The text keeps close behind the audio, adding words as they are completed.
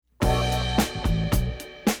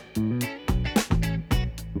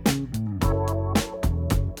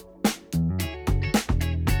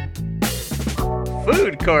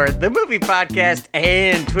Food Court, the movie podcast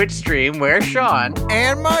and Twitch stream where Sean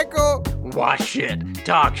and Michael watch shit,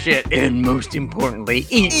 talk shit, and most importantly,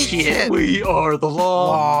 eat shit. We are the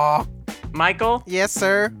law. Michael? Yes,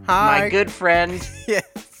 sir. Hi. My good friend. Yes.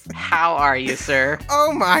 How are you, sir?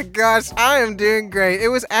 Oh my gosh, I am doing great. It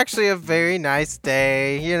was actually a very nice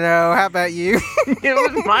day, how about you?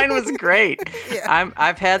 Mine was great. Yeah.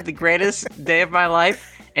 I've had the greatest day of my life.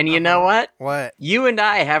 And you know what? What? You and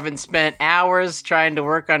I haven't spent hours trying to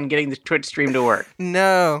work on getting the Twitch stream to work.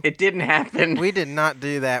 No. It didn't happen. We did not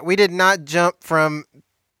do that. We did not jump from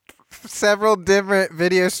several different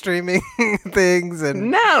video streaming things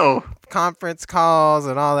and conference calls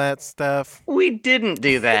and all that stuff. We didn't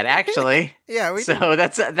do that, actually. Yeah, we did. So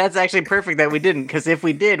that's actually perfect that we didn't, because if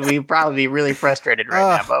we did, we'd probably be really frustrated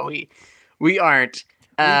right now, but we aren't.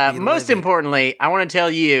 Most importantly, I want to tell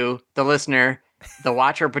you, the listener, the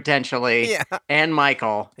watcher potentially, and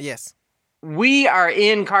Michael. Yes. We are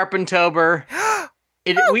in Carpentober.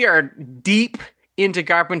 We are deep into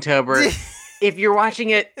Carpentober. If you're watching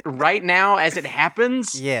it right now as it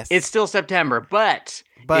happens, it's still September. But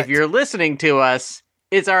if you're listening to us,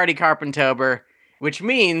 it's already Carpentober, which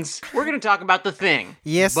means we're going to talk about The Thing.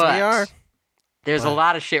 Yes, we are. There's a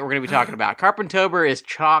lot of shit we're going to be talking about. Carpentober is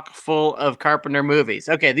chock full of Carpenter movies.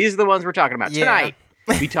 Okay, these are the ones we're talking about. Tonight,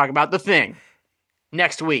 we talk about The Thing.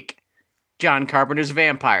 Next week, John Carpenter's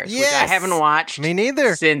Vampires, which I haven't watched. Me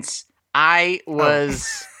neither. Since I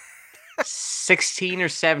was 16 or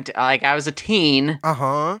 17. Like, I was a teen.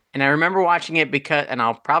 Uh-huh. And I remember watching it because, and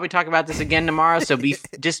I'll probably talk about this again tomorrow, so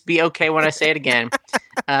just be okay when I say it again.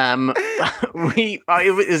 It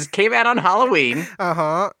came out on Halloween.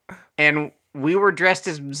 Uh-huh. And we were dressed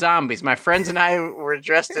as zombies. My friends and I were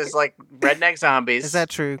dressed as, like, redneck zombies. Is that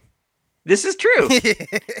true? This is true.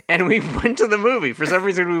 And we went to the movie. For some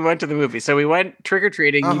reason, we went to the movie. So we went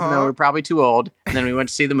trick-or-treating, even though we were probably too old. And then we went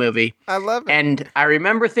to see the movie. I love it. And I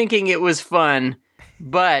remember thinking it was fun,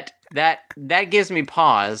 but that gives me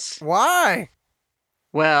pause. Why?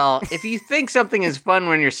 Well, if you think something is fun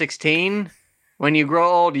when you're 16, when you grow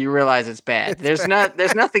old, you realize it's bad. There's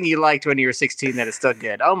nothing you liked when you were 16 that is still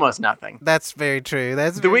good. Almost nothing. That's very true.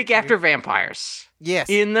 The week after Vampires.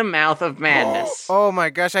 Yes. In the Mouth of Madness. Oh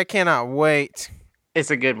my gosh, I cannot wait.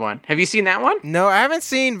 It's a good one. Have you seen that one? No, I haven't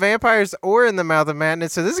seen Vampires or In the Mouth of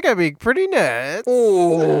Madness, so this is going to be pretty nuts.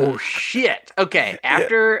 Oh, shit. Okay,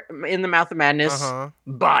 after In the Mouth of Madness,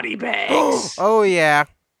 Body Bags. Oh, yeah.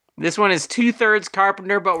 This one is 2/3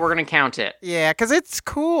 Carpenter, but we're going to count it. Yeah, because it's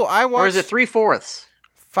cool. Or is it 3/4?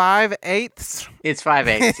 5/8. It's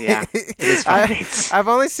 5/8, yeah. It is 5/8. I've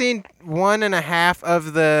only seen 1.5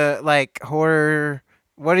 of the, like, horror,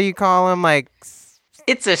 what do you call them? Like,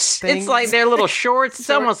 it's like their little shorts. It's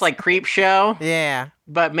almost like Creepshow. Yeah.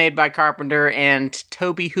 But made by Carpenter and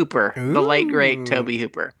Tobe Hooper, the late, great Tobe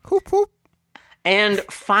Hooper. Hoop, hoop. And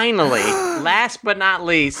finally, last but not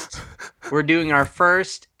least, we're doing our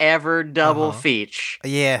first ever double feature.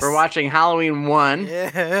 Yes. We're watching Halloween 1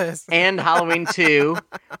 and Halloween 2,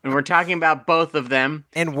 and we're talking about both of them.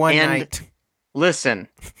 In one night. Listen,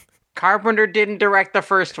 Carpenter didn't direct the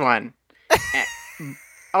first one.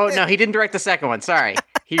 Oh, no, he didn't direct the second one. Sorry.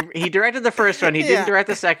 He directed the first one. He didn't direct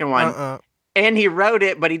the second one. And he wrote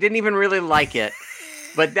it, but he didn't even really like it.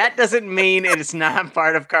 But that doesn't mean it's not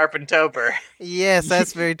part of Carpentober. Yes,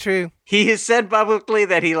 that's very true. He has said publicly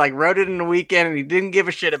that he wrote it in a weekend and he didn't give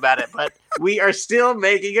a shit about it. But we are still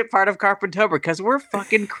making it part of Carpentober because we're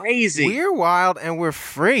fucking crazy. We're wild and we're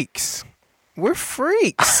freaks. We're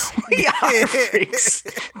freaks. We are freaks.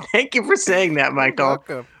 Thank you for saying that, Michael. You're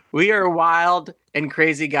welcome. We are wild and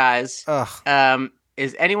crazy guys. Ugh.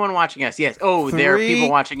 Is anyone watching us? Yes. Oh, there are people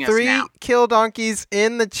watching us now. 3 kill donkeys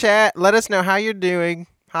in the chat. Let us know how you're doing.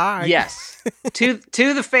 Hi. Yes. to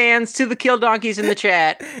the fans, to the kill donkeys in the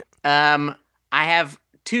chat, I have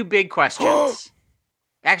 2 big questions.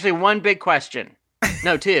 Actually, 1 big question.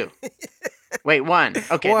 No, 2. Wait, 1.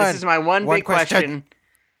 Okay, this is my one big question.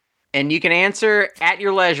 And you can answer at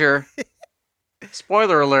your leisure.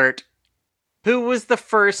 Spoiler alert. Who was the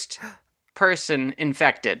first person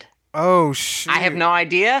infected? Oh, shit. I have no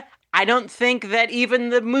idea. I don't think that even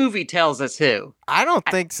the movie tells us who. I don't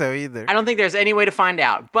think so either. I don't think there's any way to find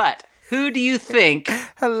out. But who do you think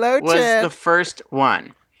was the first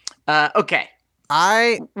one? Okay.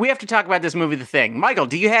 We have to talk about this movie, The Thing. Michael,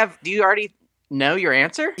 do you already know your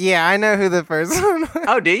answer? Yeah, I know who the first one was.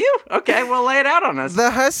 Oh, do you? Okay, well, lay it out on us.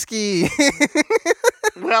 The Husky.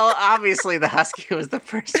 Well, obviously the Husky was the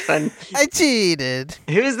first one. I cheated.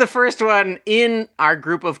 Who's the first one in our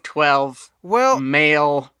group of 12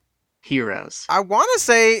 male heroes? I want to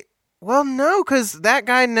say Well, no, because that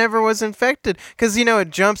guy never was infected. Because, it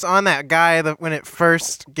jumps on that guy when it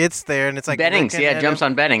first gets there, and it's like... Bennings, yeah, it jumps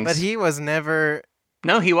on Bennings. But he was never...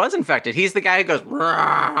 No, he was infected. He's the guy who goes...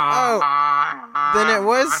 Oh, then it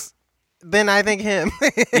was... Then I think him. You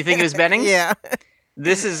think it was Bennings? Yeah.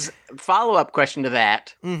 This is a follow-up question to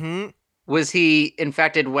that. Mm-hmm. Was he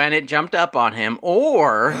infected when it jumped up on him,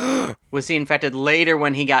 or was he infected later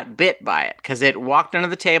when he got bit by it? Because it walked under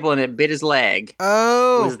the table and it bit his leg.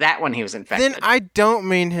 Oh. Was that when he was infected? Then I don't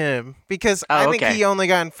mean him, because I think he only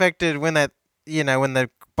got infected when that, when the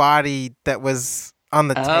body that was on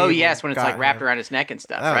the table. Oh, yes, when it's like wrapped around his neck and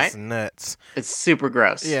stuff, that right? That's nuts. It's super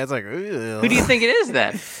gross. Yeah, it's like, ugh. Who do you think it is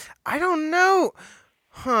then? I don't know.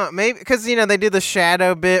 Huh, maybe because they do the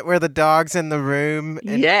shadow bit where the dog's in the room.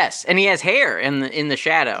 Yes, and he has hair in the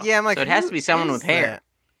shadow. Yeah, I'm like, so it has to be someone with hair. That?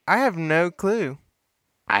 I have no clue.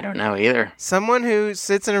 I don't know either. Someone who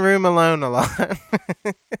sits in a room alone a lot.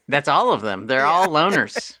 That's all of them. They're all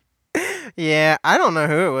loners. Yeah, I don't know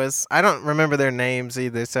who it was. I don't remember their names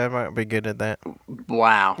either, so I might be good at that.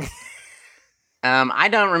 Wow. I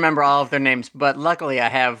don't remember all of their names, but luckily I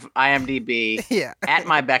have IMDb at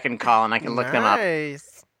my beck and call, and I can look them up.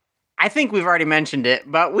 I think we've already mentioned it,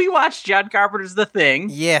 but we watched John Carpenter's The Thing.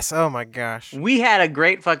 Yes, oh my gosh. We had a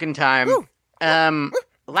great fucking time.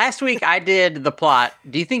 Last week I did the plot.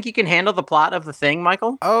 Do you think you can handle the plot of The Thing,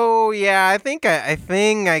 Michael? Oh yeah, I think I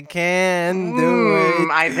can do it.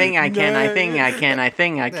 I think I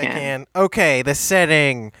can. Okay, the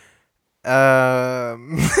setting. Antarctica.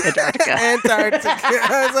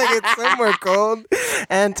 I was like, it's somewhere cold.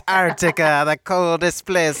 Antarctica, the coldest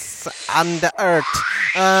place on the earth.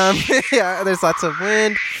 Yeah, there's lots of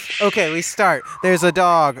wind. Okay, we start. There's a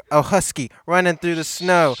dog, a husky, running through the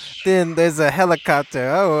snow. Then there's a helicopter.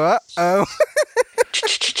 Oh, uh-oh.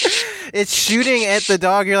 It's shooting at the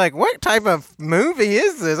dog. You're like, what type of movie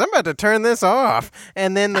is this? I'm about to turn this off.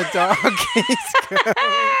 And then the dog keeps going.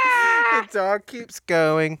 The dog keeps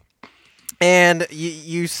going. And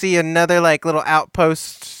you see another like little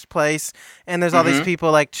outpost place, and there's all these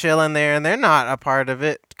people like chilling there, and they're not a part of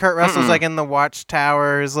it. Kurt Russell's like in the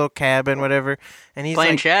watchtower, his little cabin, whatever, and he's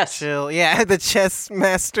playing like, chess. Chill, yeah, the chess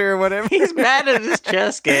master or whatever. He's mad at his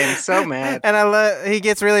chess game, so mad. And I love. He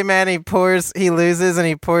gets really mad. And he loses, and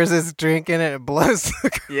he pours his drink in it, and it blows the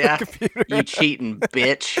computer. You cheating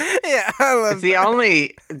bitch. Yeah, I love. It's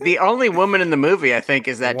the only woman in the movie, I think,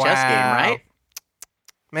 is that chess game, right?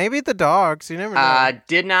 Maybe the dogs. You never know.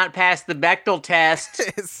 Did not pass the Bechdel test.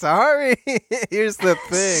 Sorry. Here's the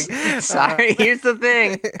thing. Here's the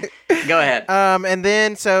thing. Go ahead. And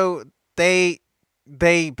then so they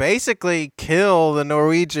basically kill the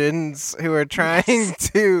Norwegians who are trying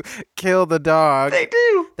to kill the dog. They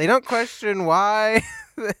do. They don't question why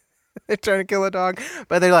they're trying to kill a dog,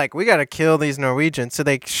 but they're like, we got to kill these Norwegians. So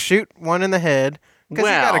they shoot one in the head because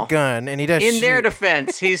he got a gun and he does. In their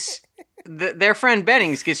defense, their friend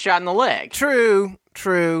Bennings gets shot in the leg. True.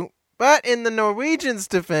 But in the Norwegians'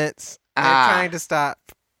 defense, they're trying to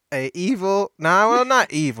stop a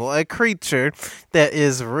creature that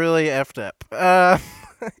is really effed up.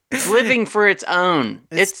 It's living for its own.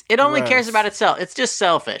 It only cares about itself. It's just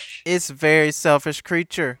selfish. It's a very selfish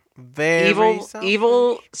creature. Very selfish.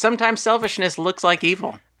 Evil. Sometimes selfishness looks like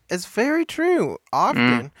evil. It's very true,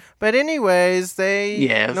 often. But anyways,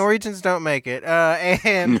 Norwegians don't make it.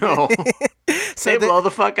 And no. So they blow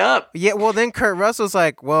the fuck up. Yeah, well, then Kurt Russell's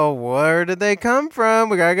like, well, where did they come from?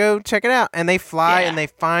 We gotta go check it out. And they fly and they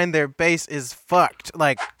find their base is fucked.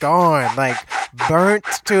 Like, gone. Like, burnt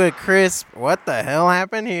to a crisp. What the hell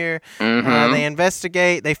happened here? They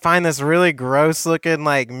investigate. They find this really gross looking,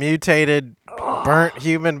 like, mutated, burnt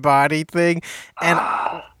human body thing. And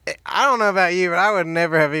I don't know about you, but I would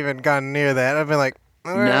never have even gone near that. I'd been like,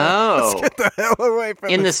 no. Let's get the hell away from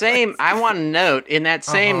in the same. I want to note in that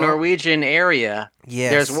same Norwegian area.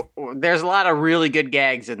 Yes. There's a lot of really good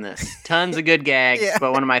gags in this. Tons of good gags.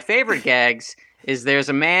 But one of my favorite gags is there's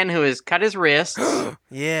a man who has cut his wrists.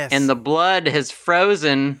 Yes. And the blood has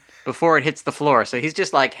frozen before it hits the floor. So he's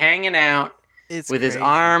just like hanging out with his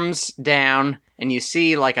arms down. And you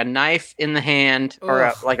see like a knife in the hand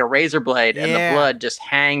or like a razor blade and the blood just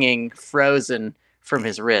hanging frozen from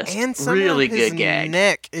his wrist. And really good gag. His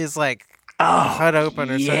neck is like cut open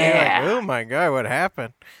or something. You're like, oh my God, what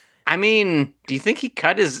happened? I mean, do you think he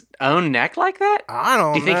cut his own neck like that? I don't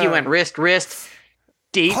know. Do you think he went wrist,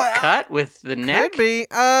 deep cut with the neck? Could be.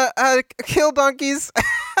 Kill donkeys.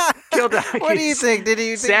 Kill donkeys. What do you think? Did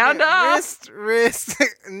he sound off? Wrist,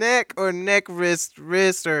 neck, or neck, wrist,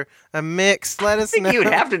 or a mix? Let us know. I think you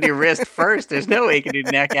would have to do wrist first. There's no way you can do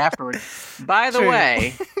neck afterwards. By the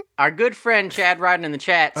way, our good friend Chad Rodden in the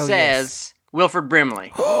chat says, Wilford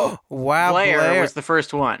Brimley. Wow, Blair was the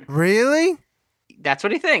first one. Really? That's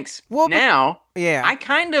what he thinks. Well, now, yeah. I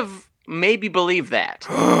kind of maybe believe that,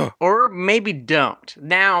 or maybe don't.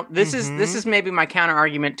 Now, this is maybe my counter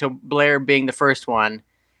argument to Blair being the first one.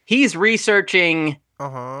 He's researching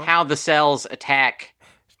how the cells attack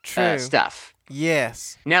stuff.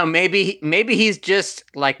 Yes. Now, maybe he's just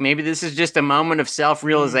like, maybe this is just a moment of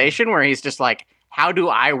self-realization where he's just like, how do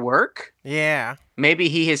I work? Yeah. Maybe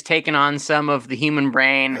he has taken on some of the human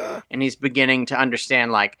brain and he's beginning to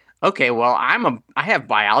understand, like, okay, well, I have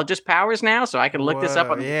biologist powers now, so I can look this up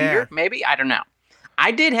on the computer. Maybe, I don't know.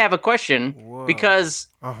 I did have a question because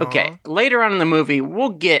okay, later on in the movie we'll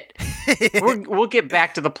get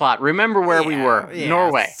back to the plot. Remember where we were?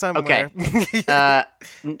 Norway. Somewhere. Okay.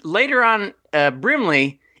 Later on,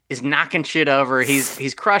 Brimley is knocking shit over.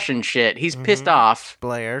 He's crushing shit. He's pissed off.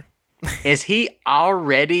 Blair. Is he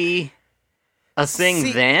already a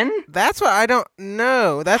thing then? That's what I don't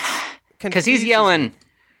know. That's because he's yelling.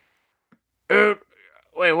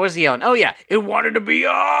 Wait, what's he yelling? Oh, yeah. It wanted to be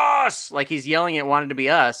us. Like he's yelling it wanted to be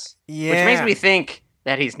us. Yeah. Which makes me think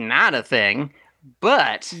that he's not a thing.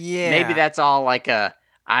 But maybe that's all like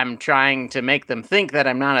I'm trying to make them think that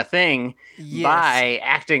I'm not a thing by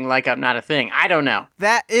acting like I'm not a thing. I don't know.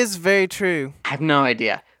 That is very true. I have no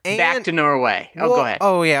idea. Back to Norway. Go ahead.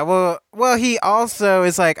 Oh, yeah. Well, he also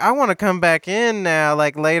is like, I want to come back in now,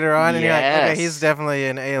 like later on. And you're like, okay, he's definitely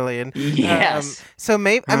an alien. Yes. So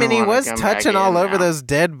maybe, I mean, he was touching all over those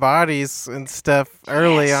dead bodies and stuff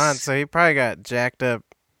early on. So he probably got jacked up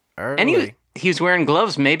early. And he was wearing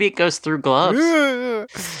gloves. Maybe it goes through gloves.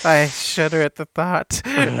 I shudder at the thought.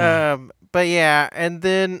 But yeah, and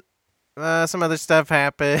then some other stuff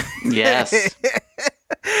happened. Yes.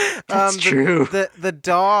 That's true. The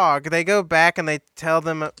dog, they go back and they tell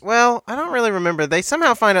them, well, I don't really remember. They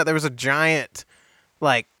somehow find out there was a giant,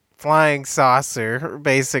 like, flying saucer,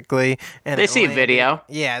 basically. And they see a video.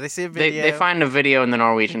 Yeah, they see a video. They find a video in the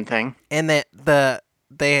Norwegian thing. And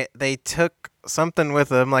they took something with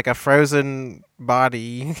them, like a frozen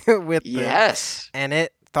body with them. Yes. And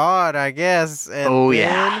it thawed, I guess.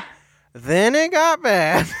 And then it got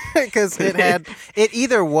bad because it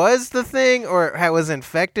either was the thing or it was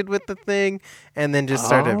infected with the thing and then just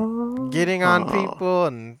started getting on people.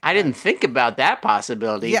 And I didn't think about that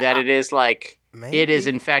possibility, that it is like, it is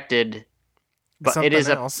infected, but something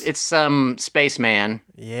it's some spaceman.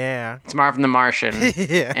 Yeah. It's Marvin the Martian.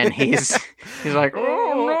 And he's like,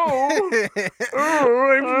 oh no.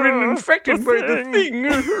 I've been infected by the thing.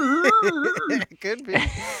 It could be.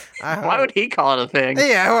 Why would he call it a thing?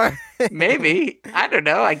 Yeah. Maybe. I don't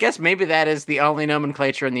know. I guess maybe that is the only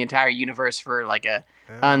nomenclature in the entire universe for like a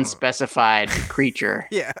unspecified creature.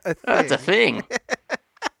 Yeah. That's a thing.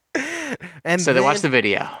 And so they watch the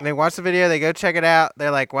video. They watch the video. They go check it out.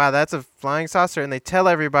 They're like, wow, that's a flying saucer. And they tell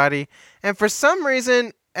everybody. And for some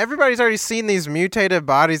reason, everybody's already seen these mutated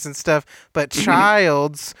bodies and stuff. But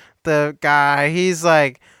Childs, the guy, he's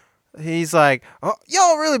like, oh,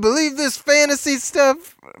 y'all really believe this fantasy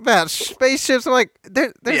stuff about spaceships? I'm like,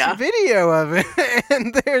 there's a video of it.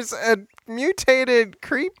 And there's a mutated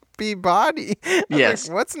creepy body. Yes.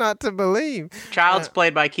 Like, what's not to believe? Childs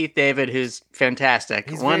played by Keith David, who's fantastic.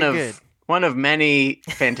 He's very good. One of many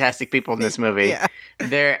fantastic people in this movie. Yeah.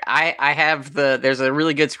 I have there's a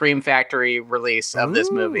really good Scream Factory release of this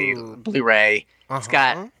movie, Blu-ray. It's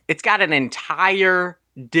got an entire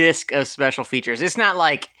disc of special features. It's not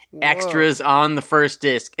like extras on the first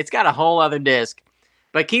disc. It's got a whole other disc.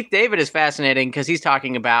 But Keith David is fascinating because he's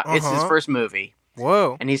talking about it's his first movie.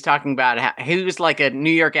 Whoa. And he's talking about how he was like a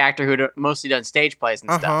New York actor who'd mostly done stage plays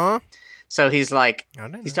and stuff. So he's like,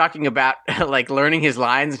 he's talking about like learning his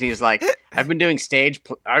lines, and he's like, I've been doing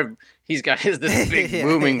he's got this big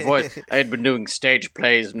booming voice. I had been doing stage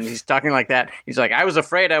plays, and he's talking like that. He's like, I was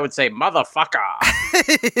afraid I would say motherfucker.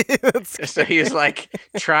 So he's like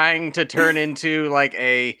trying to turn into like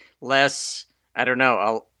a less, I don't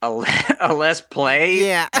know, a less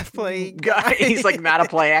play play guy. He's like not a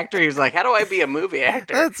play actor. He was like, how do I be a movie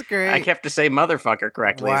actor? That's great. I have to say motherfucker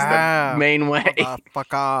correctly. Wow. It's the main way.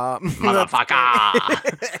 Motherfucker.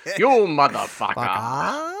 You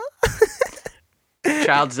motherfucker.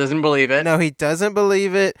 Childs doesn't believe it. No, he doesn't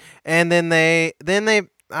believe it. And then they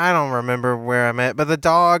I don't remember where I'm at, but the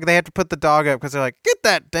dog, they have to put the dog up because they're like, get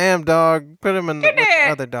that damn dog, put him in with the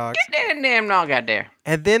other dogs. Get that damn dog out there.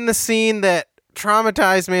 And then the scene that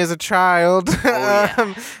traumatized me as a child,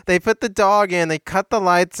 they put the dog in, they cut the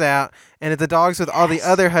lights out, and the dog's with all the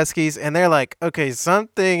other huskies, and they're like, okay,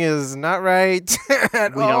 something is not right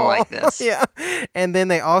at all. We don't like this. Yeah. And then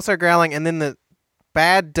they all start growling, and then the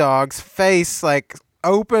bad dog's face like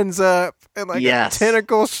opens up and like Yes. a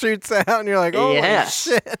tentacle shoots out, and you're like, "Oh Yes.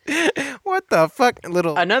 shit, what the fuck?"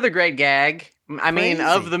 Little Another great gag. I mean, Crazy.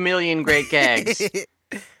 of the million great gags.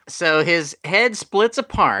 So his head splits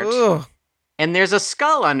apart, Ugh. and there's a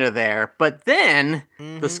skull under there. But then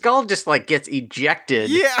the skull just like gets ejected,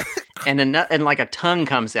 Yeah. and like a tongue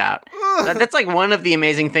comes out. Ugh. That's like one of the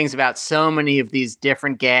amazing things about so many of these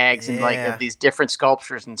different gags and like Yeah. of these different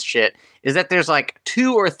sculptures and shit is that there's like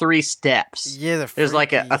 2 or 3 steps. Yeah, the There's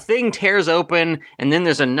like a freaky- thing tears open, and then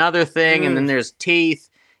there's another thing, and then Ugh. there's teeth.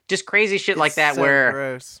 Just crazy shit like It's that so where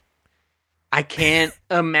gross. I can't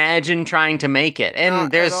imagine trying to make it. And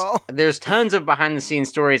Not at all. there's tons of behind the scenes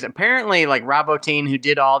stories. Apparently, like Rob Bottin, who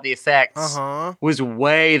did all the effects, was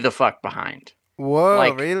way the fuck behind. Whoa,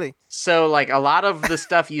 Like- really? So like a lot of the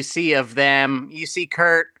stuff you see of them, you see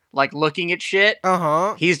Kurt like looking at shit.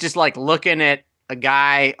 He's just like looking at a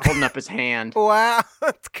guy holding up his hand Wow,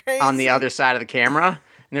 that's crazy. on the other side of the camera.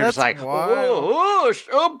 And they're just That's like, wild.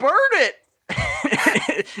 oh, burn it.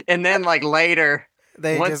 And then like later,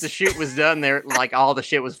 They once just the shoot was done, they're like all the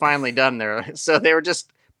shit was finally done there. So they were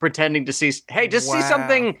just pretending to see, hey, just see Wow.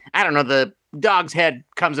 something. I don't know, the dog's head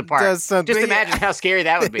comes apart. Does something, Just imagine how scary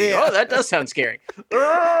that would be. Yeah. Oh, that does sound scary.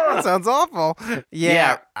 that sounds awful.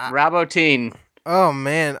 Yeah. Rob Bottin. Oh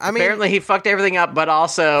man. I mean, Apparently he fucked everything up, but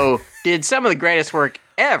also did some of the greatest work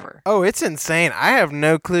ever. oh, it's insane. I have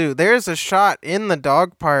no clue. There's a shot in the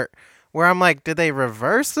dog part where I'm like, did they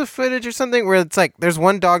reverse the footage or something? Where it's like, there's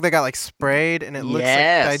one dog that got like sprayed and it looks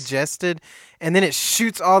Yes. like digested, and then it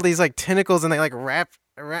shoots all these like tentacles and they like wrap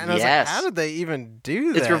around. And I was like, Yes. how did they even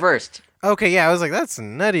do that? It's reversed. Okay, yeah, I was like, that's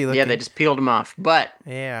nutty looking. Yeah, they just peeled him off. But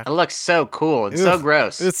yeah, it looks so cool. It's so Ugh,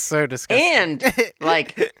 gross. it's so disgusting. And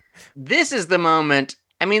like this is the moment.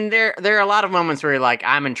 I mean, there are a lot of moments where you're like,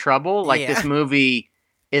 I'm in trouble. Like Yeah. this movie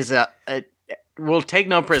is we'll take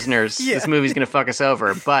no prisoners. Yeah. This movie's gonna fuck us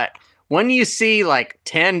over. But when you see like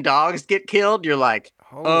 10 dogs get killed, you're like,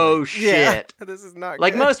 oh Yeah, shit. this is not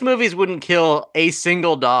Like good. most movies wouldn't kill a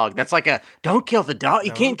single dog. That's like don't kill the dog. You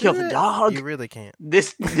Don't can't kill do the it. dog. You really can't.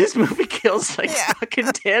 This movie kills like Yeah.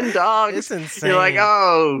 fucking 10 dogs. It's insane. You're like,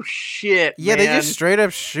 oh shit. Yeah, they man. just straight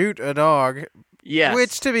up shoot a dog. Yes.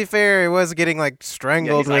 Which, to be fair, it was getting like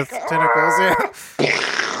strangled Yeah, he's with tentacles. Yeah.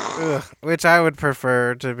 Ugh, which I would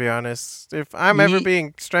prefer, to be honest. If I'm ever Ye-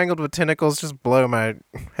 being strangled with tentacles, just blow my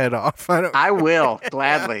head off. I don't. I will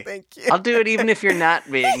gladly. Thank you. I'll do it even if you're not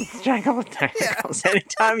being strangled with tentacles.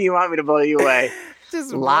 Anytime you want me to blow you away,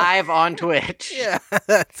 Just live on Twitch. Yeah,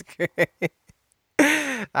 that's great.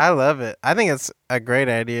 I love it. I think it's a great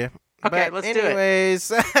idea. Okay, But let's do it. anyways,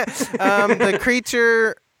 the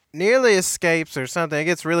creature nearly escapes or something. It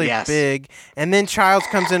gets really Yes. big, and then Childs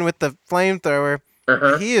comes in with the flamethrower.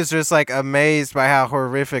 He is just like amazed by how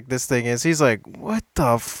horrific this thing is. He's like, "What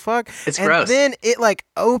the fuck?" It's and gross. then it like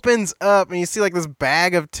opens up, and you see like this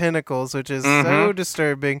bag of tentacles, which is so Mhm.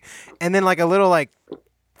 disturbing. And then like a little like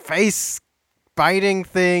face biting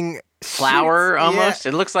thing. Flower shoots- almost.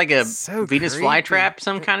 It looks like a So Venus creepy. flytrap,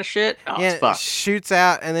 some kind of shit. Oh, Yeah, it's it fucked. shoots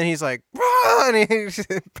out, and then he's like, "Rah!" and he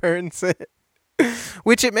burns it.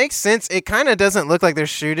 Which it makes sense. It kind of doesn't look like they're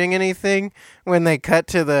shooting anything when they cut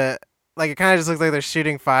to the. Like, it kind of just looks like they're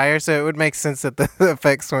shooting fire, so it would make sense that the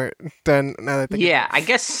effects weren't done. Now that I think Yeah, I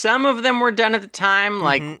guess some of them were done at the time.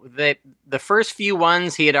 Like the first few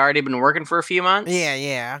ones, he had already been working for a few months.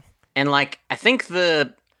 Yeah. And like I think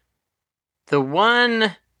the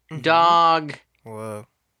one Mhm. dog, Whoa.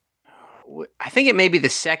 I think it may be the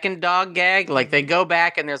second dog gag. Like they go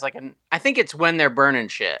back and there's like I think it's when they're burning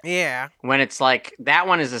shit. Yeah. When it's like that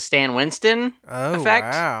one is a Stan Winston Oh, effect.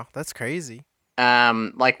 wow. That's crazy.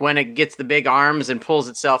 Like when it gets the big arms and pulls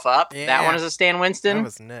itself up. That Yeah. one is a Stan Winston. That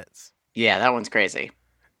was nuts. Yeah, that one's crazy.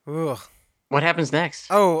 Ugh. What happens next?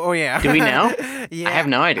 Oh, yeah. Do we know? Yeah. I have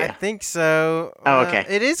no idea. I think so. Oh, okay.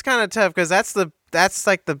 It is kind of tough because that's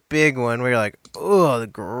like the big one where you're like, oh,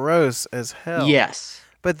 gross as hell. Yes.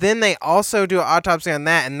 But then they also do an autopsy on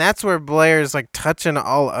that, and that's where Blair's like touching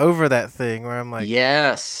all over that thing. Where I'm like,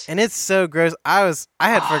 Yes. and it's so gross. I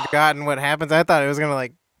had forgotten what happens. I thought it was gonna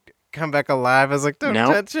like come back alive. I was like, don't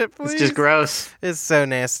Nope. touch it, please. It's just gross. It's so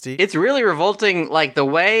nasty. It's really revolting. Like the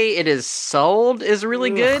way it is sold is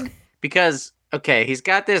really Ugh. good because okay, he's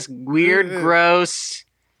got this weird, Ugh. gross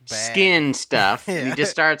Bad. skin stuff. And he Yeah.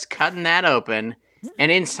 just starts cutting that open,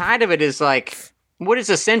 and inside of it is like what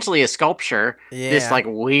is essentially a sculpture. Yeah. This like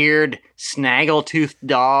weird snaggletooth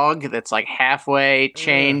dog that's like halfway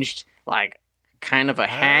changed, like kind of a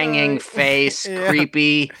hanging face, Yeah.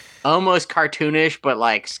 creepy, almost cartoonish, but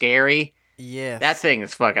like scary. Yes. That thing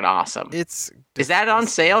is fucking awesome. It's Is that on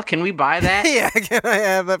sale? Can we buy that? Yeah, can I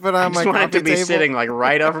have that put I on just my want it coffee to be table? sitting like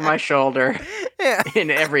right over my shoulder Yeah. in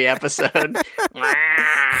every episode.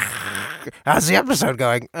 How's the episode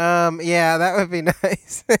going? Yeah, that would be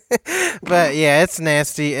nice. But yeah, it's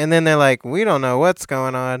nasty. And then they're like, we don't know what's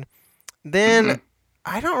going on. Then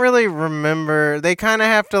I don't really remember. They kind of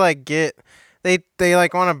have to like they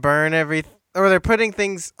like want to burn or they're putting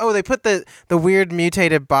things. Oh, they put the weird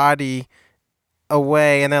mutated body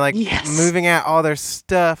away, and they're like moving out all their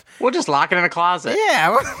stuff. We'll just lock it in a closet.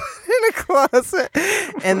 Yeah, in a closet.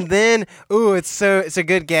 And then, it's a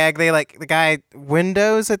good gag. They like the guy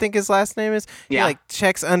Windows, I think his last name is. He like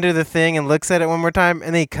checks under the thing and looks at it one more time,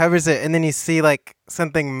 and then he covers it, and then you see like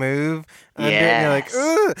something move under it, and you're like,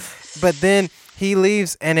 ooh. But then he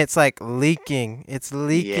leaves, and it's like leaking. It's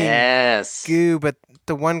leaking goo. But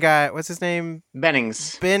the one guy, what's his name?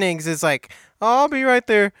 Bennings is like, I'll be right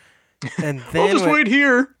there. And then I'll just wait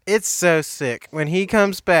here. It's so sick. When he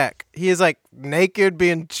comes back, he is like naked,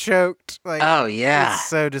 being choked. Like, oh yeah, it's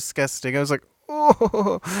so disgusting. I was like,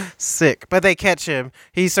 oh, sick. But they catch him.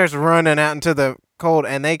 He starts running out into the cold,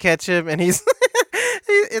 and they catch him, and he's.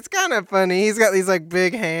 It's kind of funny. He's got these like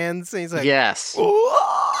big hands. And he's like, yes.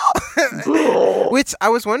 Which I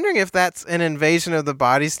was wondering if that's an Invasion of the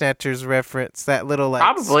Body Snatchers reference. That little like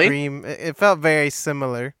probably scream. It felt very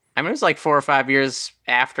similar. I mean, it was like 4 or 5 years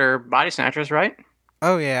after Body Snatchers, right?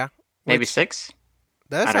 Oh yeah, maybe 6.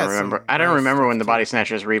 I don't remember. I don't remember when the Body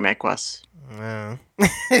Snatchers remake was. No.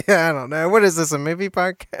 Yeah, I don't know. What is this, a movie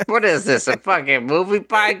podcast? What is this, a fucking movie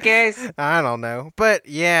podcast? I don't know. But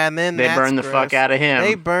yeah, and then they burn the fuck out of him.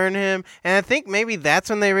 They burn him, and I think maybe that's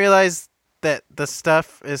when they realize that the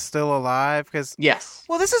stuff is still alive. Cause, yes.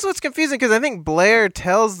 Well, this is what's confusing, because I think Blair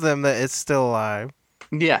tells them that it's still alive.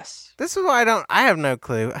 Yes. This is why I have no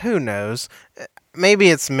clue. Who knows? Maybe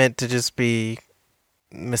it's meant to just be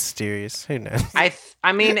mysterious. Who knows?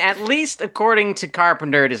 I mean, at least according to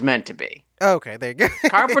Carpenter, it is meant to be. Okay, there you go.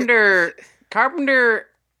 Carpenter,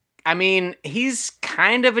 I mean, he's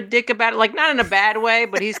kind of a dick about it. Like, not in a bad way,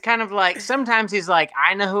 but he's kind of like, sometimes he's like,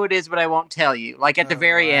 I know who it is, but I won't tell you. Like, at the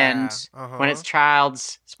very end, when it's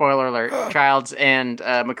Childs, spoiler alert, Childs and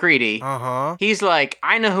McCready, he's like,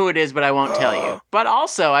 I know who it is, but I won't tell you. But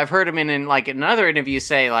also, I've heard him in like another interview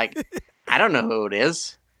say, like, I don't know who it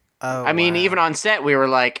is. I mean, even on set, we were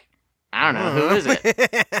like, I don't know. Who is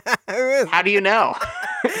it? How do you know?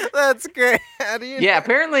 That's great. How do you know? Yeah,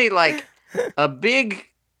 apparently, like, a big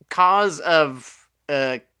cause of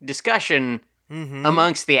discussion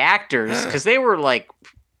amongst the actors, because they were, like,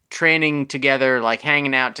 training together, like,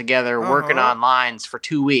 hanging out together, working on lines for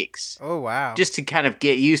 2 weeks. Oh, wow. Just to kind of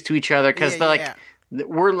get used to each other, because they're like,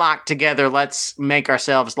 we're locked together, let's make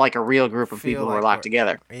ourselves like a real group of people who are locked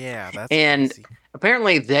together. Yeah, that's crazy.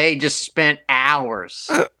 Apparently they just spent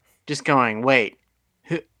hours just going, wait,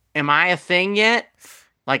 am I a thing yet?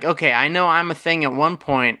 Like, okay, I know I'm a thing at one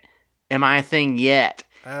point. Am I a thing yet?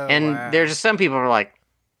 There's just some people who are like,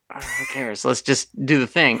 oh, who cares? Let's just do the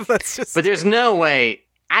thing. But there's no way.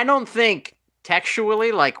 I don't think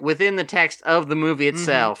textually, like within the text of the movie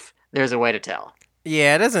itself, there's a way to tell.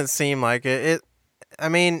 Yeah, it doesn't seem like it. I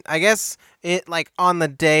mean, I guess it like on the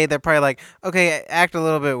day they're probably like, okay, act a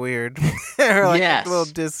little bit weird or like act a little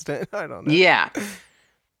distant. I don't know. Yeah.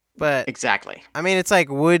 But exactly. I mean, it's like,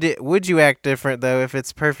 would you act different though if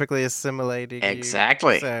it's perfectly assimilating?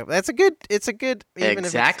 Exactly. So it's a good even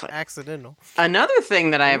if it's accidental. Another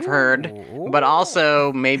thing that I have heard, but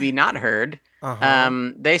also maybe not heard,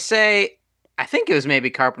 they say, I think it was maybe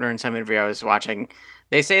Carpenter in some interview I was watching.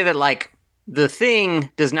 They say that like the thing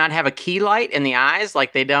does not have a key light in the eyes,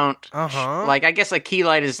 like they don't. Like I guess a key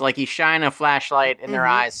light is like you shine a flashlight in their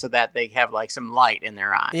eyes so that they have like some light in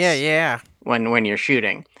their eyes. Yeah. When you're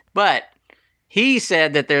shooting. But he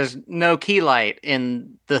said that there's no key light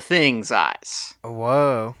in the thing's eyes.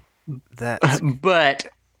 Whoa. But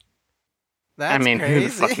I mean, crazy. Who the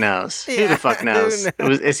fuck knows? Who the fuck knows?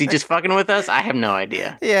 Is he just fucking with us? I have no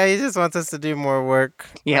idea. Yeah, he just wants us to do more work.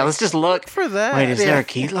 Yeah, let's just look for that. Wait, is there a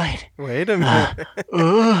key light? Wait a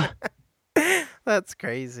minute. That's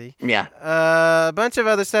crazy. Yeah. A bunch of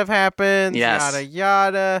other stuff happens. Yes. Yada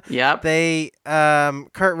yada. Yep. They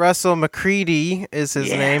Kurt Russell McCready is his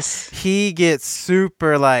name. He gets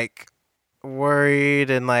super like worried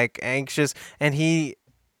and like anxious, and he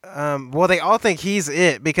they all think he's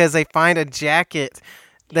it because they find a jacket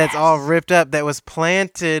that's all ripped up that was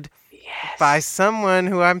planted by someone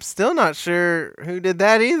who I'm still not sure who did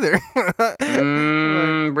that either.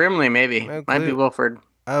 Brimley, maybe. No Might be Wilford.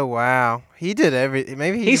 Oh, wow. He did everything.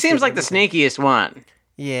 Maybe he seems like the sneakiest one.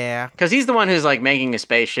 Yeah. Because he's the one who's like making a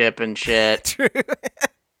spaceship and shit. True.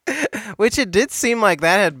 Which it did seem like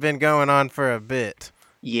that had been going on for a bit.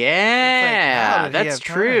 Yeah, how did he that's have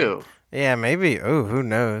time? true. Yeah, maybe. Oh, who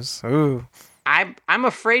knows? Ooh, I'm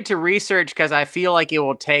afraid to research because I feel like it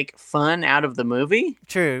will take fun out of the movie.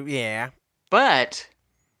 true. Yeah. But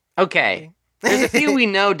okay, there's a few we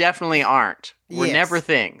know definitely aren't. Were Yes. never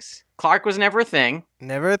things. Clark was never a thing.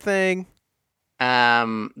 Never a thing.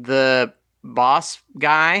 The boss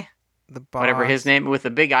guy, The boss. whatever his name, with the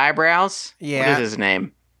big eyebrows. Yeah. What is his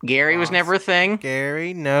name? Gary was Boss. never a thing.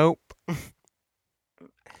 Gary. Nope.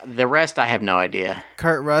 The rest, I have no idea.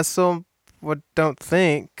 Kurt Russell. Don't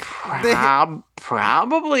think.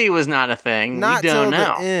 Probably was not a thing. Not we don't till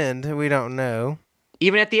know. the end. We don't know.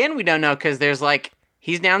 Even at the end, we don't know because there's like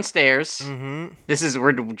he's downstairs. Mm-hmm.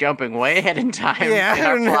 We're jumping way ahead in time Yeah, in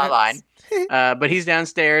our who plot knows? line. But he's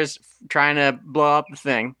downstairs trying to blow up the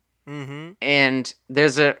thing. Mm-hmm. And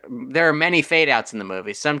there are many fade outs in the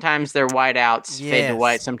movie. Sometimes they're white outs, fade to Yes.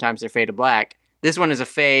 white. Sometimes they're fade to black. This one is a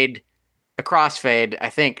crossfade, I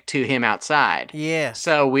think, to him outside. Yes.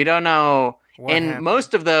 So we don't know. What and happened?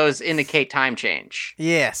 most of those indicate time change,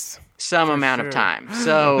 Yes. some For amount of sure. time.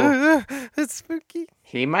 So It's spooky.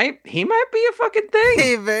 he might be a fucking thing.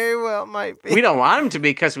 He very well might be. We don't want him to be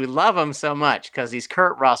because we love him so much because he's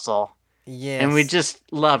Kurt Russell. Yes. And we just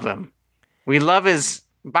love him. We love his.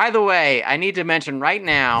 By the way, I need to mention right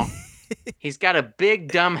now, he's got a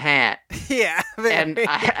big dumb hat, Yeah. and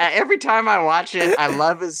every time I watch it, I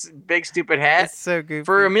love his big stupid hat It's so goofy.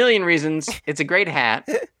 for a million reasons. It's a great hat.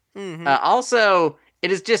 Mhm. Also,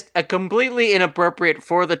 it is just a completely inappropriate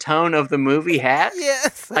for the tone of the movie hat,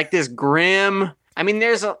 Yes. like this grim. I mean,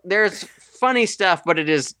 there's funny stuff, but it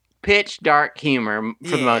is pitch dark humor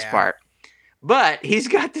for the most Yeah. part. But he's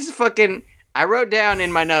got this fucking. I wrote down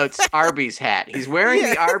in my notes Arby's hat. He's wearing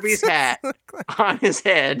the Arby's hat on his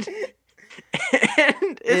head,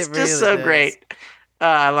 and it's It just really so does. great.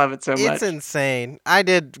 I love it so It's much. insane. I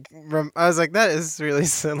was like, that is really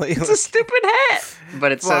silly. It's a stupid hat,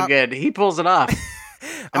 but it's so Flop. good. He pulls it off.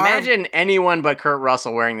 Our- Imagine anyone but Kurt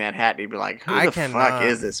Russell wearing that hat. You'd be like, "Who I the cannot. fuck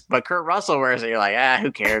is this?" But Kurt Russell wears it. You're like,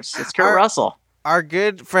 who cares? It's Kurt Our- Russell. Our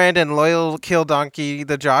good friend and loyal kill donkey,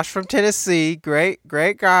 the Josh from Tennessee, great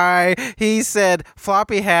guy. He said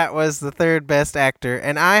Floppy Hat was the third best actor,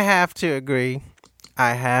 and I have to agree.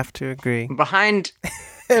 Behind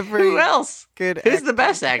Every who else? good Who's the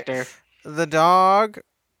best actor? The dog.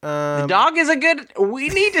 The dog is a good. We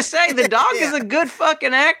need to say the dog is a good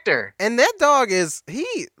fucking actor. And that dog is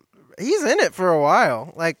he's in it for a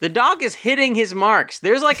while. Like The dog is hitting his marks.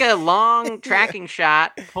 There's like a long tracking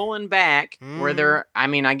shot pulling back where they're. I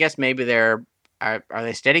mean, I guess maybe they're. Are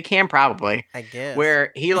they steady cam? Probably. I guess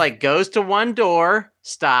Where he like goes to one door,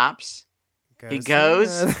 stops. He to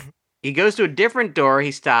goes. another. He goes to a different door. He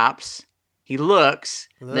stops. He looks.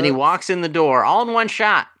 Then he Looks. walks in the door, all in one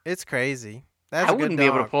shot. It's crazy. That's I a good wouldn't be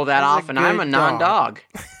able to dog. pull that That's off, and I'm a good non-dog.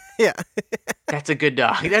 Yeah. That's a good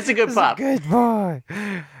dog. That's a good That's pup. a good boy.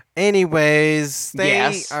 Anyways,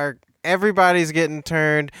 Yes. everybody's getting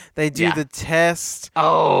turned. They do Yeah. the test.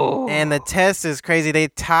 Oh. And the test is crazy.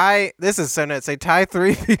 This is so nuts. They tie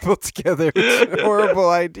 3 people together, which is a horrible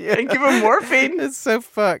idea. And give 'em morphine. It's so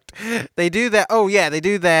fucked. They do that. Oh, yeah, they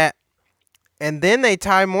do that. And then they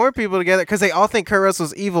tie more people together because they all think Kurt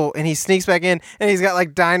Russell's evil, and he sneaks back in, and he's got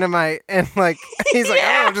like dynamite, and like he's like,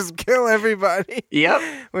 Yeah. "I'm gonna just kill everybody," Yep.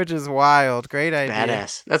 which is wild. Great idea.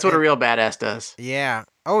 Badass. That's what a real badass does. Yeah.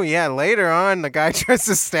 Oh yeah. Later on, the guy tries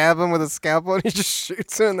to stab him with a scalpel, and he just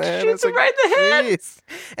shoots him in the head. Shoots It's him right in the head. "Jeez."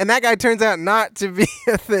 And that guy turns out not to be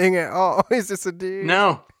a thing at all. He's just a dude.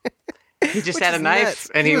 No. He just Which had a is knife, nuts.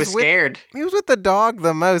 and he was with- scared. He was with the dog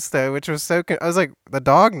the most though, which was so. I was like, the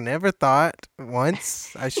dog never thought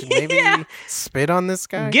once I should maybe Yeah. spit on this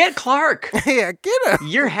guy. Get Clark. Yeah, get him.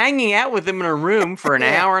 You're hanging out with him in a room for an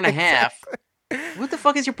Yeah, hour and a half. What the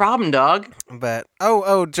fuck is your problem, dog? But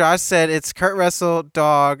Josh said it's Kurt Russell,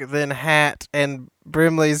 dog, then hat, and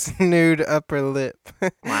Brimley's nude upper lip.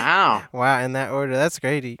 Wow. Wow, in that order. That's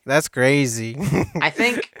crazy. That's crazy.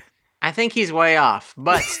 I think he's way off,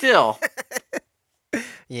 but still,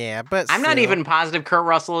 Yeah, but I'm not still. even positive Kurt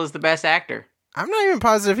Russell is the best actor. I'm not even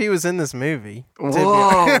positive he was in this movie. to be Whoa.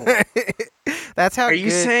 honest. That's how. Are you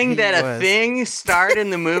good saying he that a was. thing starred in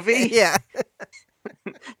the movie? Yeah,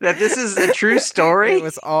 That this is a true story? it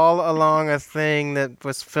was all along a thing that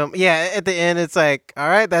was filmed. Yeah, at the end, it's like, all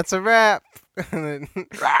right, that's a wrap. And then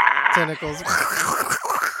tentacles.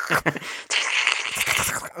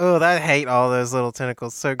 Oh, I hate all those little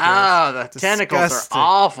tentacles. So gross. Oh, the tentacles are Disgusting.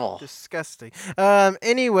 awful. Disgusting.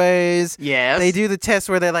 Anyways, Yes. they do the test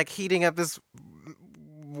where they're like heating up this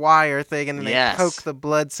wire thing, and then they poke the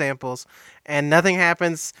blood samples, and nothing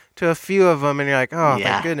happens to a few of them, and you're like, oh,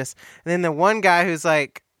 thank goodness. And then the one guy who's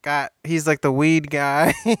like, he's like the weed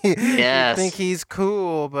guy. Yes. You think he's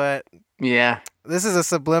cool, but yeah, this is a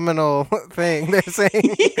subliminal thing they're saying.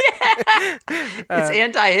 It's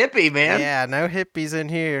anti-hippie, man. Yeah, no hippies in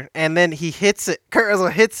here. And then he hits it. Kurt Russell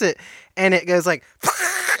hits it, and it goes like,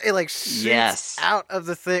 it like shoots out of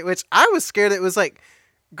the thing, which I was scared it was like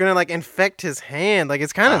gonna like infect his hand. Like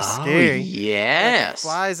it's kind of scary. Yes. Like, it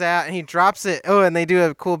flies out and he drops it. Oh, and they do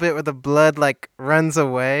a cool bit where the blood like runs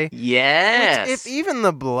away. Yes. Which, if even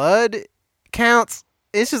the blood counts,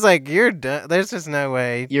 it's just like you're done. There's just no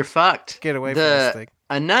way you're fucked. Get away from this thing.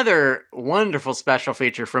 Another wonderful special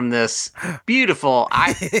feature from this beautiful.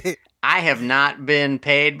 I have not been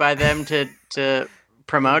paid by them to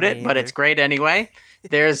promote it, but it's great anyway.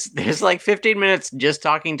 There's like 15 minutes just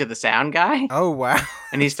talking to the sound guy. Oh, wow.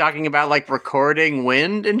 And he's talking about like recording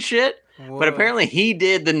wind and shit. Whoa. But apparently he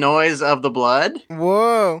did the noise of the blood.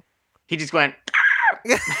 Whoa. He just went,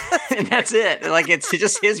 and that's it. Like it's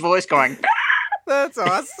just his voice going. That's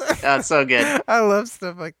awesome. That's so good. I love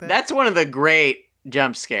stuff like that. That's one of the great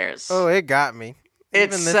jump scares. Oh, it got me.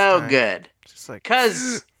 It's so good. Just like,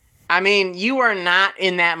 because, I mean, you are not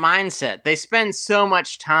in that mindset. They spend so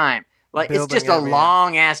much time. Like, it's just a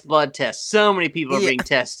long-ass blood test. So many people are being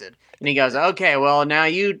tested. And he goes, okay, well, now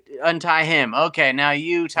you untie him. Okay, now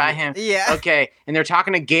you tie him. Yeah. Okay. And they're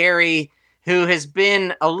talking to Gary, who has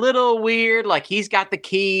been a little weird. Like, he's got the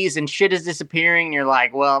keys and shit is disappearing. And you're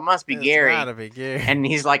like, well, it must be Gary. It's gotta be Gary. And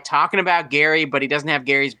he's, like, talking about Gary, but he doesn't have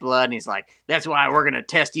Gary's blood. And he's like, that's why we're going to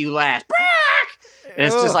test you last. And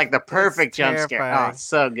it's just like the perfect jump scare. Oh, it's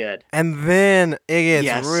so good. And then it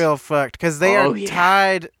gets real fucked because they are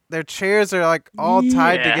tied. Their chairs are like all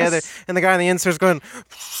tied together, and the guy on the insert is going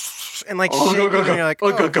and like shaking, and you're like,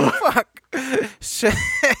 fuck.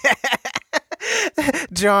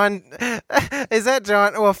 John, is that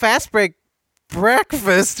John? Well, Fast Break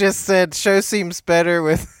Breakfast just said show seems better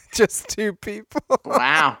with just two people.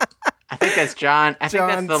 Wow. I think that's John. I think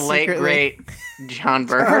that's the late, great John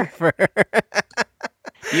Berger.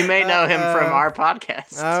 You may know him from our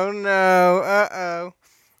podcast. Oh, no.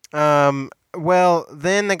 Uh-oh. Well,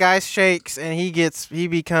 then the guy shakes, and he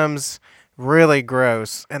becomes really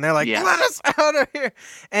gross. And they're like, let us out of here.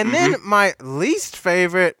 And then my least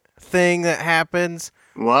favorite thing that happens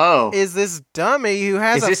is this dummy who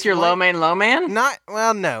has Is this your low man? Not,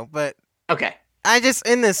 well, no, but... Okay.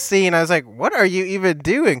 in this scene, I was like, what are you even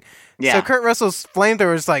doing? Yeah. So Kurt Russell's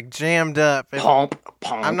flamethrower is like jammed up. Pomp.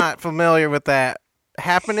 I'm not familiar with that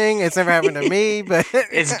happening. It's never happened to me, but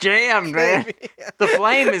it's jammed, man. The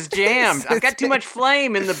flame is jammed. I've got too much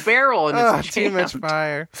flame in the barrel, and it's jammed. Too much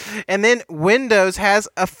fire. And then Windows has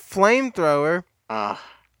a flamethrower.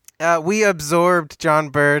 We absorbed John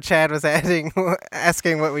Burr. Chad was asking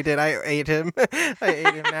what we did. I ate him.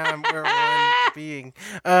 Now we're one being.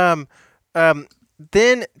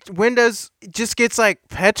 Then Windows just gets like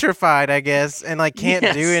petrified, I guess, and like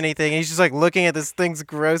can't do anything. He's just like looking at this thing's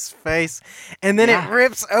gross face, and then it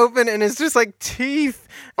rips open and it's just like teeth.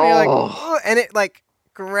 And you're like, oh, and it like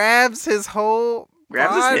grabs his whole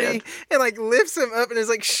body and like lifts him up and is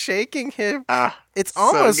like shaking him. It's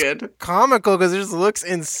almost so comical because it just looks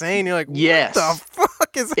insane. You're like, what the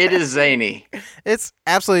fuck is that? It is zany. It's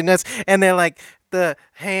absolutely nuts. And they're like, the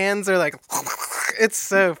hands are like, it's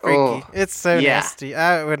so freaky. It's so nasty.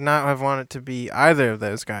 I would not have wanted to be either of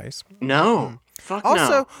those guys. No. Fuck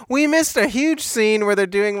also, we missed a huge scene where they're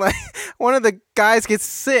doing like, one of the guys gets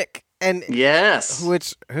sick. And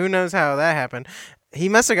which, who knows how that happened. He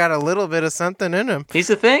must have got a little bit of something in him. He's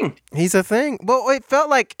a thing. Well, it felt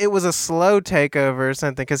like it was a slow takeover or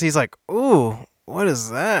something because he's like, ooh, what is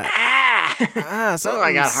that?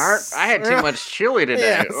 I got heart. I had too much chili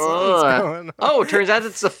today. It turns out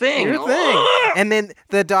it's a thing. And then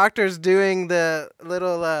the doctor's doing the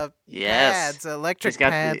little pads, electric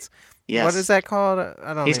pads. What is that called?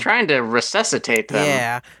 I don't. He's trying to resuscitate them.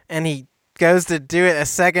 Yeah, and he goes to do it a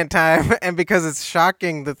second time, and because it's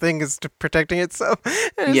shocking, the thing is protecting itself.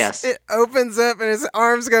 It opens up, and his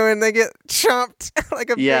arms go in. They get chomped like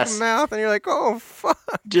a big mouth, and you're like, "Oh fuck!"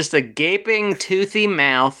 Just a gaping, toothy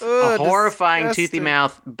mouth, a horrifying, toothy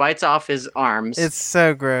mouth bites off his arms. It's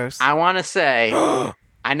so gross. I want to say,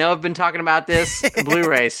 I know I've been talking about this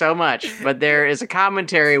Blu-ray so much, but there is a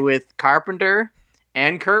commentary with Carpenter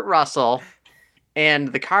and Kurt Russell. And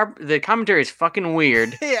the commentary is fucking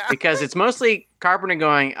weird because it's mostly Carpenter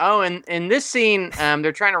going, and in this scene,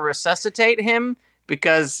 they're trying to resuscitate him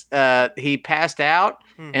because he passed out.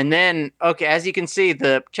 And then, as you can see,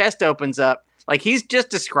 the chest opens up. Like, he's just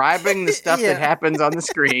describing the stuff that happens on the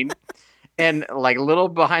screen. and like little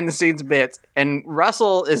behind the scenes bits. And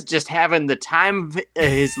Russell is just having the time of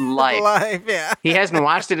his life. Yeah. He hasn't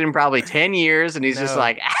watched it in probably 10 years, and he's just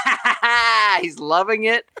like, he's loving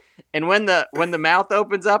it. And when the mouth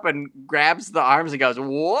opens up and grabs the arms and goes,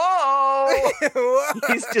 whoa!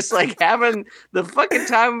 He's just like having the fucking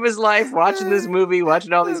time of his life watching this movie,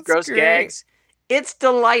 watching all these gross gags. It's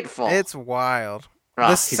delightful. It's wild. Oh, the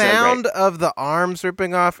he's sound so great. of the arms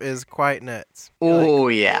ripping off is quite nuts. Oh,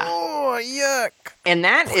 yeah. Oh, yuck. And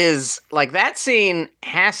that is, like, that scene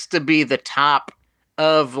has to be the top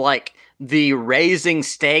of, like, the raising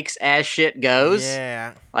stakes as shit goes.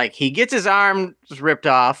 Yeah. Like, he gets his arms ripped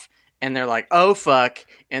off, and they're like, oh, fuck.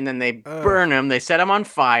 And then they burn him. They set him on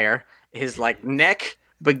fire. His, like, neck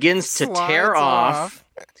begins to tear off.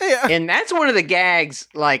 Yeah. And that's one of the gags,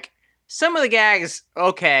 like, some of the gags,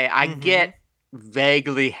 okay, I get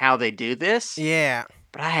vaguely how they do this. Yeah.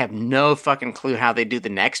 But I have no fucking clue how they do the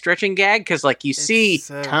neck stretching gag, because, like, you see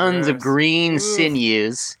so tons of gross. green Oof.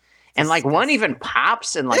 sinews, and, like, one even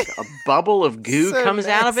pops, and, like, a bubble of goo So comes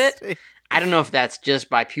out of it. nasty. I don't know if that's just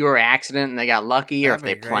by pure accident and they got lucky, or That'd if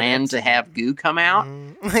they be great planned to have goo come out.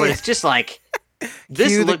 But it's just like, this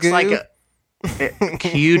Cue the looks like goo. a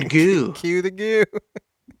cued goo. Cue the goo.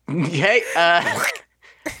 Okay,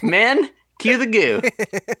 men, cue the goo.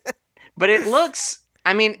 But it looks,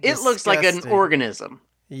 I mean, it looks like an Disgusting. organism.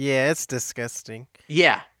 Yeah, it's disgusting.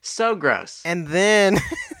 Yeah, so gross. And then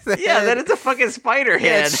Yeah, then it's a fucking spider yeah,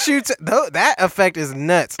 head. it shoots. That effect is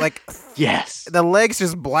nuts. Like Yes. the legs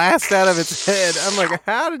just blast out of its head. I'm like,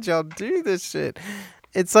 how did y'all do this shit?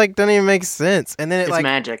 It's like doesn't even make sense. And then it It's like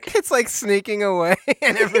magic. it's like sneaking away,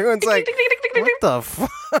 and everyone's like, what the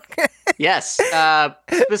fuck? Yes.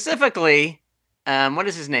 Specifically, what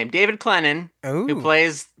is his name? David Clennon, Ooh. who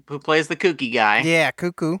plays the kooky guy. Yeah,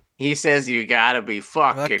 cuckoo. He says, "You gotta be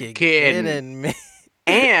fucking kidding." me.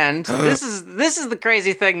 And this is the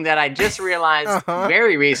crazy thing that I just realized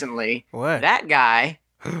very recently. What? That guy,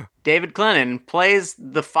 David Clennon, plays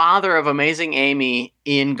the father of Amazing Amy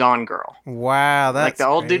in Gone Girl. Wow, that's Like the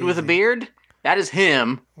old dude with a crazy. beard. That is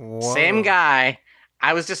him. Whoa. Same guy.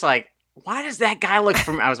 I was just like, why does that guy look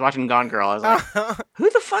from? I was watching Gone Girl. I was like, who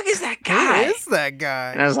the fuck is that guy? Who is that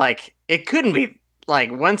guy? And I was like, it couldn't be.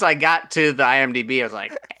 Like, once I got to the IMDb, I was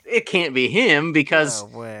like, it can't be him, because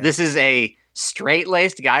No way. this is a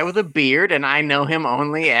straight-laced guy with a beard, and I know him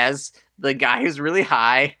only as the guy who's really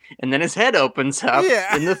high, and then his head opens up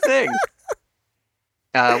Yeah. in the thing.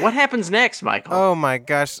 What happens next, Michael? Oh my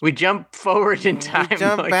gosh. We jump forward in time We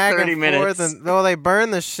jump like back 30 and minutes. forth, and they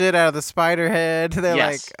burn the shit out of the spider head. They're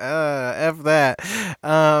Yes. like, F that.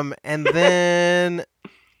 And then,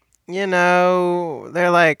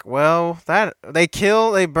 they're like, well,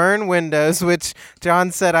 they burn windows, which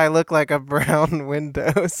John said I look like a brown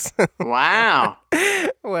Windows. Wow.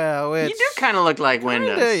 Well, You do kind of look like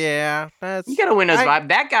Windows. Kinda, yeah. That's You got a Windows vibe.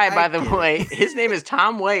 That guy, by the get way, his name is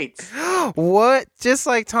Tom Waits. What? Just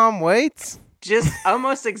like Tom Waits? Just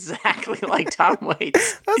almost exactly like Tom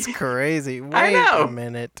Waits. That's crazy. Wait I know. a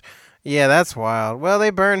minute. Yeah, that's wild. Well,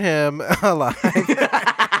 they burn him alive.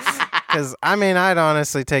 Because, I'd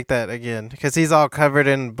honestly take that again. Because he's all covered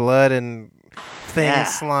in blood and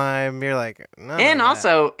slime. You're like, no. And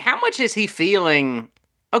also, how much is he feeling?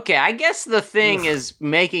 Okay, I guess the thing is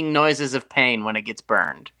making noises of pain when it gets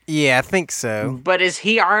burned. Yeah, I think so. But is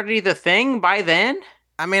he already the thing by then?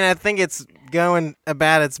 I think it's going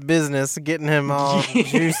about its business, getting him all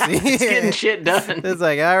juicy. It's getting shit done. It's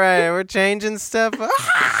like, all right, we're changing stuff.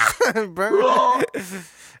 Burn.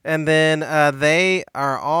 And then they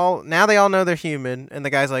all know they're human, and the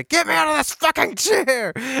guy's like, "Get me out of this fucking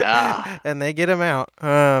chair!" Ah. And they get him out.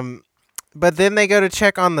 But then they go to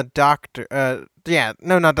check on the doctor.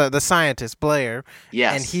 Not the scientist, Blair.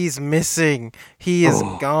 Yes. And he's missing. He is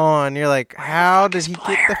gone. You're like, how did he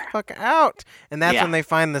get the fuck out? And that's when they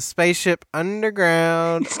find the spaceship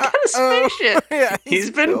underground. He's got a spaceship. Yeah, he's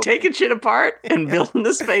been taking shit apart and building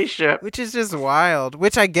the spaceship. Which is just wild.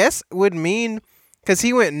 Which I guess would mean, because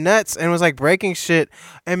he went nuts and was like breaking shit,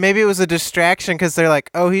 and maybe it was a distraction because they're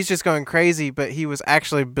like, oh, he's just going crazy, but he was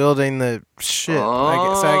actually building the shit. So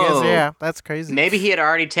I guess, yeah, that's crazy. Maybe he had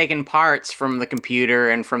already taken parts from the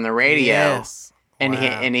computer and from the radio, Yes. and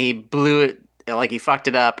Wow. he blew it, like he fucked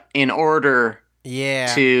it up in order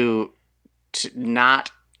Yeah. to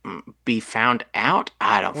not be found out.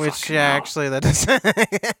 I don't Which fucking know. actually that doesn't.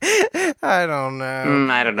 I don't know.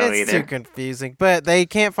 I don't know it's either. too confusing. But they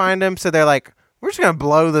can't find him, so they're like, we're just gonna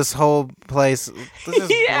blow this whole place. Let's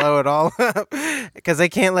just Yeah. blow it all up because they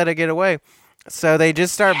can't let it get away. So they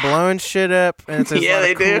just start blowing shit up, and it's just Yeah, a lot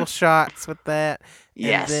they of cool do. shots with that.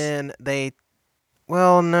 Yes. And then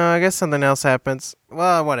Well, no, I guess something else happens.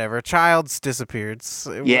 Well, whatever. Child's disappeared.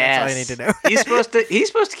 So Yes. that's all you need to know. He's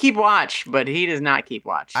supposed to keep watch, but he does not keep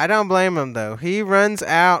watch. I don't blame him though. He runs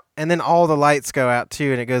out, and then all the lights go out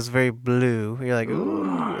too, and it goes very blue. You're like,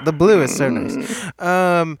 ooh, the blue is so nice.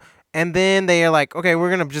 And then they are like, okay,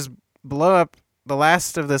 we're gonna just blow up the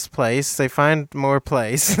last of this place. They find more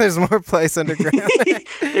place. There's more place underground.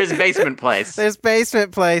 There's a basement place. There's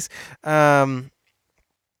basement place.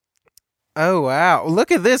 Oh, wow. Look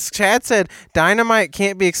at this. Chad said dynamite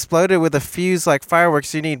can't be exploded with a fuse like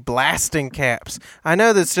fireworks. You need blasting caps. I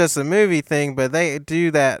know that's just a movie thing, but they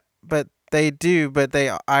do that. But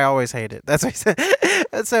I always hate it. That's what he said.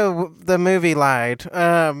 So the movie lied.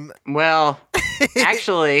 Well,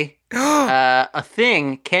 actually, a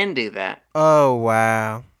thing can do that. Oh,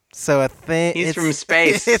 wow. So a thing. He's from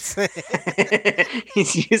space.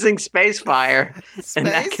 He's using space fire, and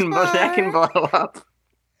that can blow up.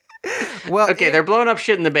 Well, okay, they're blowing up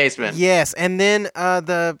shit in the basement. Yes, and then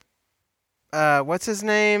what's his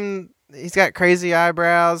name? He's got crazy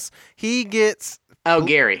eyebrows. He gets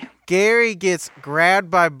Gary. Gary gets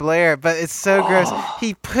grabbed by Blair, but it's so gross.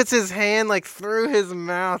 He puts his hand like through his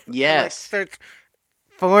mouth. Yes, and, starts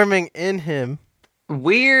forming in him.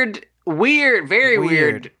 Weird, very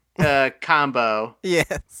weird combo.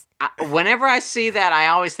 Yes. Whenever I see that, I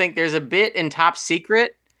always think there's a bit in Top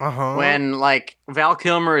Secret. When like Val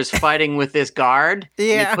Kilmer is fighting with this guard,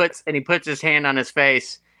 yeah, and he puts his hand on his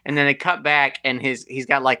face, and then they cut back, and he's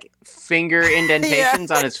got like finger indentations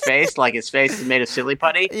on his face, like his face is made of silly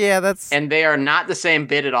putty. Yeah, and they are not the same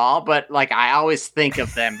bit at all, but like I always think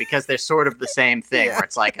of them because they're sort of the same thing, where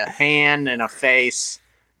it's like a hand and a face.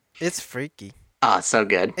 It's freaky. Oh, so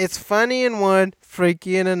good. It's funny in one,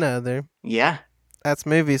 freaky in another. Yeah. That's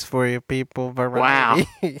movies for you, people. Variety.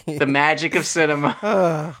 Wow. The magic of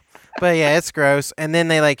cinema. But yeah, it's gross. And then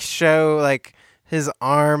they like show like his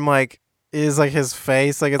arm like is like his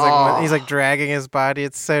face. Like it's like he's like dragging his body.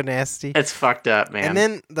 It's so nasty. It's fucked up, man. And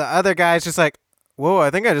then the other guy's just like, whoa,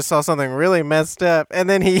 I think I just saw something really messed up. And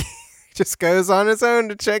then he just goes on his own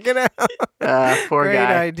to check it out. Poor Great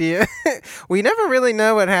guy. idea. We never really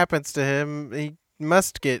know what happens to him. He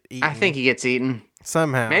must get eaten. I think he gets eaten.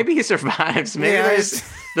 Somehow. Maybe he survives. Maybe there's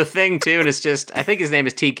the thing too, and it's just I think his name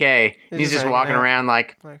is TK. He's just walking around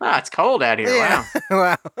like, it's cold out here. Yeah.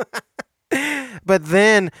 Wow. But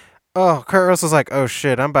then, Kurt Russell's like, oh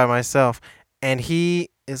shit, I'm by myself. And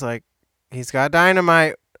he is like, he's got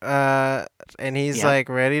dynamite, and he's like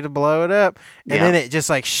ready to blow it up. And then it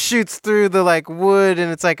just like shoots through the like wood,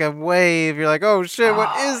 and it's like a wave. You're like, oh shit,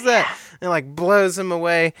 what is that? Yeah. And like blows him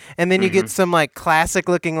away, and then you get some like classic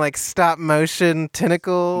looking like stop motion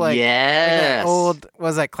tentacle, like like old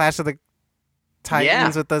Clash of the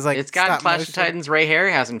Titans with those like it's got Clash of Titans Ray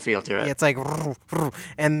Harryhausen feel to it. Yeah, it's like,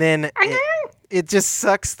 and then it just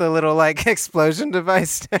sucks the little like explosion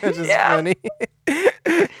device down, which is funny.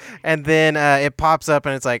 And then it pops up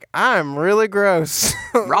and it's like, I'm really gross.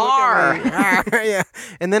 Roar! Yeah.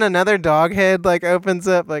 And then another dog head like opens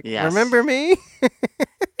up like, remember me?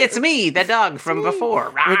 It's me, the dog from before.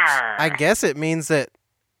 Which I guess it means that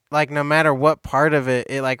like no matter what part of it,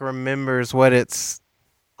 it like remembers what it's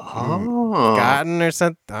gotten or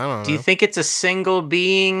something. I don't know. Do you think it's a single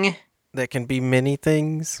being? That can be many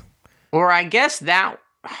things? Or I guess that...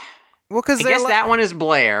 Well, because I guess that one is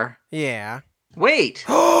Blair. Yeah. Wait.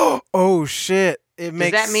 Oh, shit. It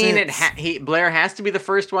makes sense. Does that mean Blair has to be the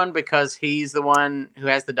first one because he's the one who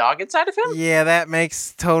has the dog inside of him? Yeah, that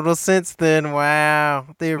makes total sense then. Wow.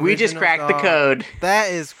 We just cracked the code.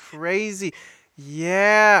 That is crazy.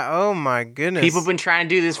 Yeah. Oh, my goodness. People have been trying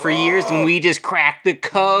to do this for years, and we just cracked the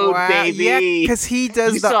code, baby. Yeah, because he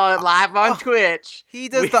does saw it live on Twitch. He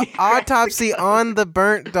does the autopsy on the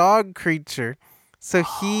burnt dog creature. So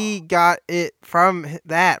he got it from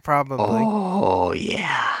that, probably. Oh,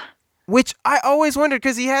 yeah. Which I always wondered,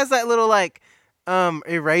 because he has that little, like,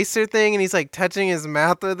 eraser thing, and he's, like, touching his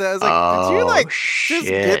mouth with it. I was like, did you, like, just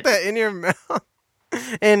get that in your mouth?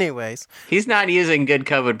 Anyways. He's not using good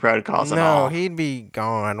COVID protocols at all. No, he'd be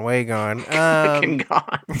gone, way gone. Fucking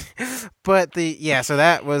gone. But so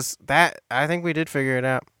that was that. I think we did figure it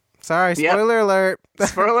out. Sorry, spoiler alert.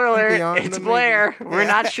 Spoiler alert. It's Blair. We're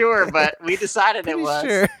not sure, but we decided it was.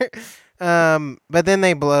 Sure. But then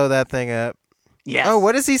they blow that thing up. Yes. Oh,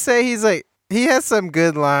 what does he say? He's like, he has some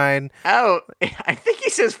good line. Oh, I think he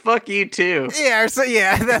says "fuck you too." Yeah. So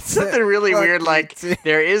that's something really weird. Like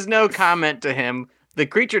there is no comment to him. The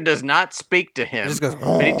creature does not speak to him. He just goes,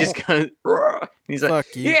 but he just goes. He's like,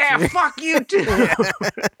 fuck you yeah, too. fuck you too.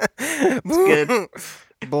 It's good.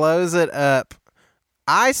 Blows it up.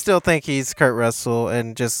 I still think he's Kurt Russell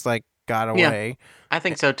and just like got away. I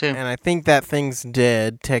think so too. And I think that thing's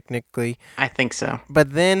dead, technically. I think so.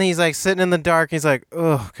 But then he's like sitting in the dark. He's like,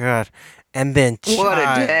 oh, God. And then What a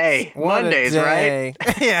Childs. day. What Mondays, a right?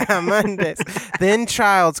 day. Yeah, Mondays. Then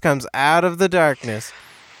Childs comes out of the darkness.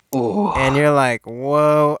 Ooh. And you're like,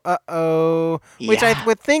 whoa, uh-oh. Which I Yeah.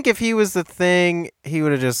 would think if he was the thing, he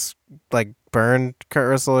would have just, like, burned Kurt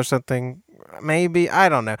Russell or something. Maybe. I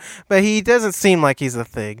don't know. But he doesn't seem like he's a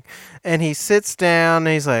thing. And he sits down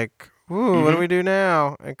and he's like, ooh, what do we do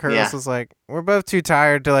now? And Kurt Yeah. Russell's like, we're both too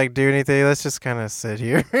tired to, like, do anything. Let's just kind of sit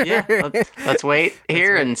here. Yeah, let's wait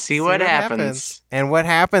here and see what happens. And what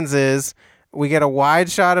happens is we get a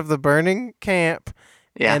wide shot of the burning camp.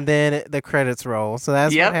 Yeah. And then the credits roll. So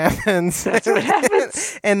that's Yep. what happens. That's what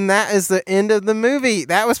happens. And that is the end of the movie.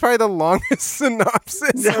 That was probably the longest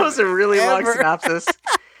synopsis. That was a really long ever. synopsis.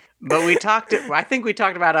 But I think we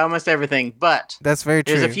talked about almost everything, but That's very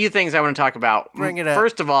true. there's a few things I want to talk about. Bring it up.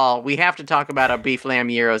 First of all, we have to talk about our beef lamb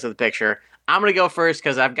gyros of the picture. I'm going to go first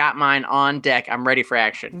because I've got mine on deck. I'm ready for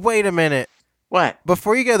action. Wait a minute. What?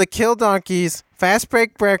 Before you go, the Kill Donkeys, Fast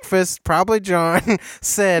Break Breakfast, probably John,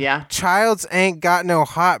 said, Yeah. Childs ain't got no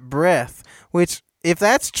hot breath. Which, if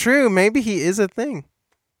that's true, maybe he is a thing.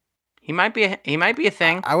 He might be a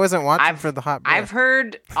thing. I wasn't watching for the hot breath.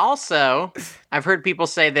 I've heard people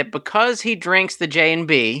say that because he drinks the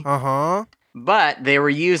J&B, Uh-huh. but they were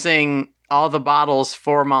using all the bottles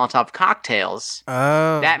for Molotov cocktails,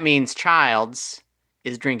 Oh. that means Childs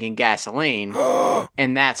is drinking gasoline,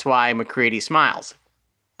 and that's why McCready smiles.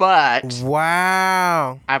 But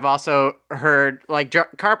Wow. I've also heard, like,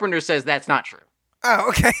 Carpenter says that's not true. Oh,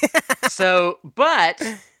 okay. So, but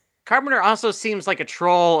Carpenter also seems like a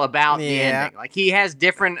troll about the Yeah. ending. Like, he has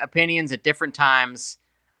different opinions at different times.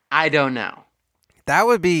 I don't know. That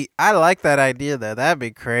would be. I like that idea though. That'd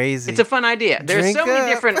be crazy. It's a fun idea. There's so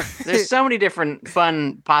many different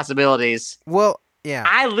fun possibilities. Well, yeah.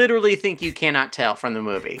 I literally think you cannot tell from the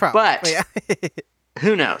movie. Probably. But Yeah.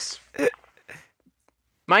 who knows?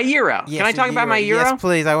 My Euro. Yes, Can I talk about my Euro? Yes,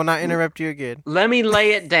 please. I will not interrupt you again. Let me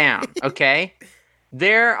lay it down, okay?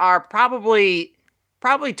 There are probably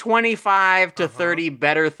 25 to 30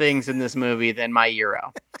 better things in this movie than my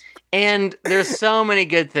Euro. And there's so many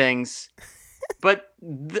good things. But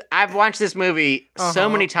I've watched this movie so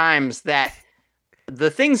many times that the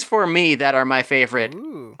things for me that are my favorite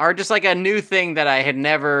Ooh. are just like a new thing that I had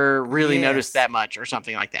never really Yes. noticed that much or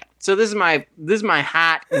something like that. So this is my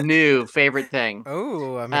hot new favorite thing.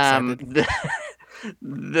 Oh, I'm excited.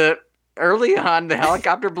 The early on the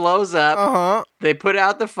helicopter blows up. Uh-huh. They put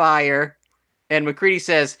out the fire, and McCready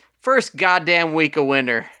says, "First goddamn week of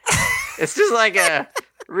winter." It's just like a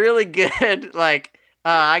really good, like,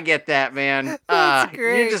 I get that, man. That's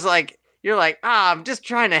great. You're like, I'm just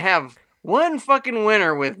trying to have one fucking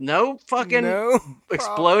winter with no fucking No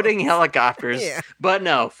exploding helicopters. Yeah. But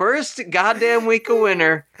no, first goddamn week of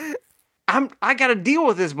winter, I gotta deal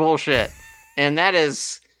with this bullshit. And that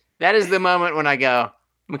is the moment when I go,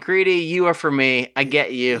 McCready, you are for me. I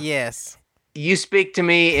get you. Yes. You speak to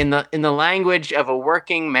me in the language of a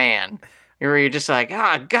working man. Where you're just like,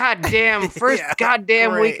 goddamn, first Yeah, goddamn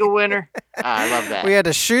great. week of winter. I love that. We had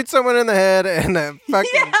to shoot someone in the head and the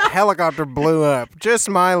fucking helicopter blew up. Just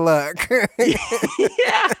my luck.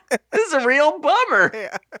 Yeah, this is a real bummer.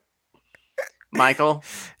 Yeah. Michael,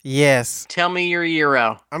 Yes. tell me your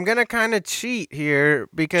Euro. I'm going to kind of cheat here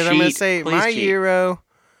because I'm going to Cheat. say Please my cheat. Euro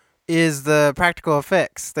is the practical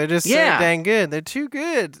effects. They're just Yeah. so dang good. They're too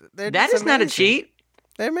good. They're That just is not a amazing. cheat.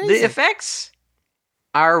 They're amazing. The effects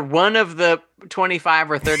are one of the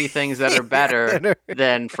 25 or 30 things that are better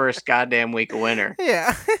than first goddamn week of winter.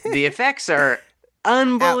 Yeah. The effects are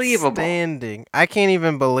unbelievable. Outstanding. I can't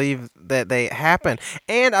even believe that they happen.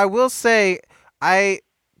 And I will say, I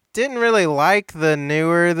didn't really like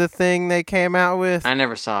the thing they came out with. I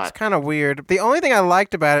never saw It's it. kind of weird. The only thing I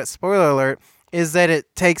liked about it, spoiler alert, is that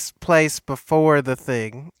it takes place before the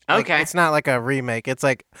thing. Like, Okay. it's not like a remake. It's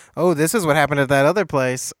like, oh, this is what happened at that other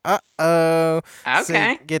place. Uh-oh. So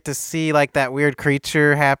Okay. you get to see like that weird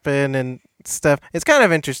creature happen and stuff. It's kind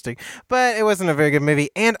of interesting. But it wasn't a very good movie.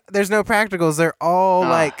 And there's no practicals. They're all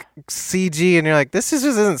like CG and you're like, this just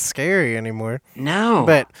isn't scary anymore. No.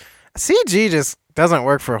 But CG just doesn't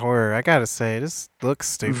work for horror. I gotta say, it just looks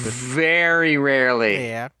stupid. very rarely.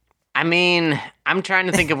 Yeah. I mean, I'm trying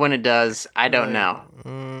to think of when it does. I don't know.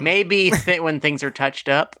 Maybe when things are touched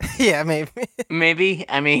up. Yeah, maybe. Maybe.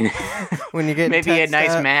 I mean, When you get maybe a touched nice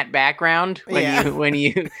up. matte background when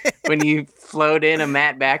Yeah. you float in a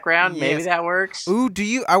matte background. Maybe Yes. that works. Ooh,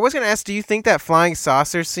 I was gonna ask, do you think that flying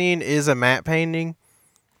saucer scene is a matte painting?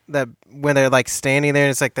 That when they're like standing there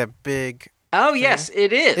and it's like that big. Oh yes,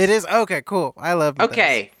 it is. It is okay, cool. I love.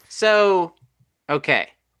 Okay, so Okay.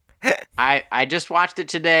 I just watched it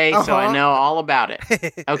today, so I know all about it.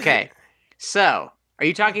 Okay. So, are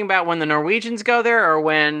you talking about when the Norwegians go there or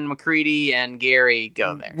when McCready and Gary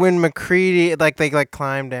go there? When McCready, like, they, like,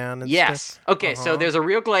 climb down and Yes. stuff. Okay, so there's a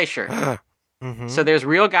real glacier. Mm-hmm. So there's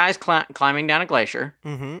real guys climbing down a glacier.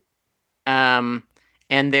 Mm-hmm.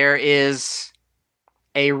 And there is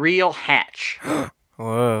a real hatch.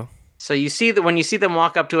 Whoa. So you see that when you see them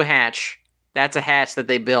walk up to a hatch, that's a hatch that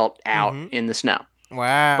they built out in the snow.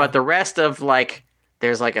 Wow. But the rest of, like,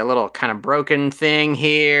 there's like a little kind of broken thing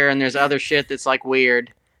here, and there's other shit that's like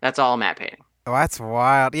weird. That's all matte painting. Oh, that's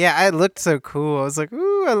wild. Yeah, it looked so cool. I was like,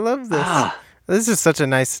 ooh, I love this. This is such a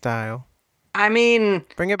nice style. I mean,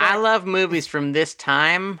 Bring it back. I love movies from this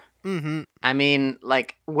time. Mm-hmm. I mean,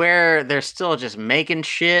 like, where they're still just making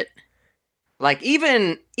shit. Like,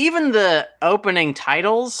 even the opening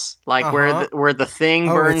titles, like where the thing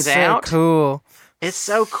burns it's so out. Cool. It's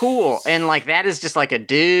so cool. And, like, that is just like a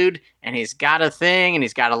dude, and he's got a thing, and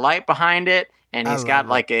he's got a light behind it, and he's got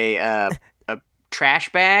like a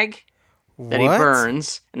trash bag that he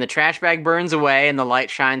burns, and the trash bag burns away, and the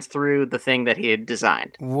light shines through the thing that he had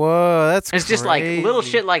designed. Whoa, that's It's just like little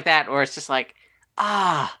shit like that, where it's just like,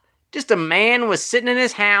 just a man was sitting in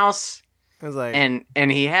his house, I was like,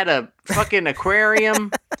 and he had a fucking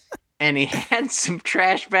aquarium, and he had some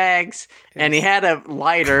trash bags, and he had a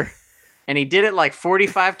lighter. And he did it like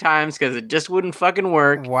 45 times because it just wouldn't fucking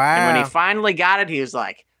work. Wow. And when he finally got it, he was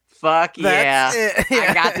like, fuck yeah.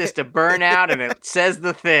 I got this to burn out, and it says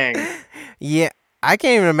the thing. Yeah. I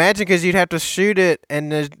can't even imagine because you'd have to shoot it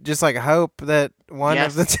and just like hope that one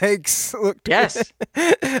of the takes looked good.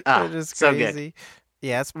 Just so crazy. Good.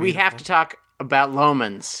 Yeah, it's we have to talk about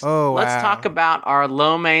Lomans. Oh, Let's talk about our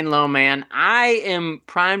low man. I am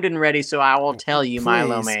primed and ready, so I will tell you my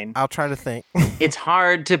low man. I'll try to think. It's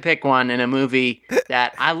hard to pick one in a movie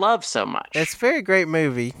that I love so much. It's a very great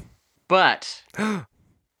movie. But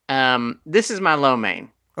this is my low man.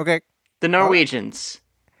 Okay. The Norwegians.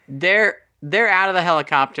 They're out of the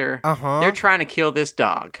helicopter. They're trying to kill this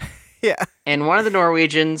dog. Yeah. And one of the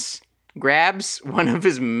Norwegians grabs one of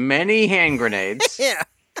his many hand grenades. Yeah.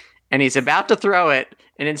 And he's about to throw it,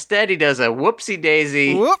 and instead he does a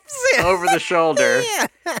whoopsie-daisy over the shoulder.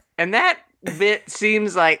 Yeah. And that bit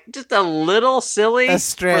seems like just a little silly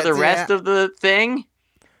for the rest of the thing.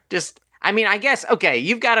 I mean, I guess, okay,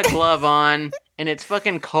 you've got a glove on, and it's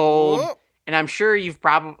fucking cold, and I'm sure you've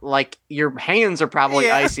probably, like, your hands are probably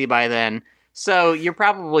icy by then, so you're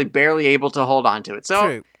probably barely able to hold on to it. So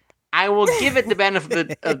True. I will give it the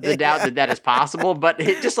benefit of the doubt that is possible, but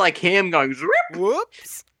just like him going,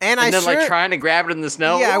 whoops. And then, like, trying to grab it in the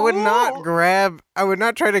snow. Yeah, I would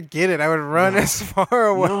not try to get it. I would run as far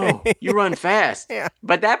away. No, you run fast. Yeah.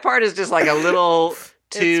 But that part is just, like, a little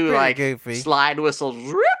too, like, goofy. Slide whistle.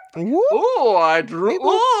 I dropped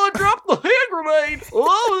the hand grenade.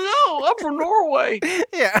 Oh, no, I'm from Norway.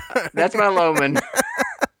 Yeah. That's my Loman.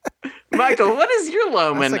 Michael, what is your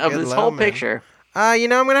Loman of this whole picture? I'm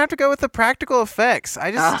going to have to go with the practical effects.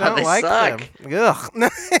 I just don't like them.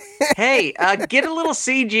 Ugh. Hey, get a little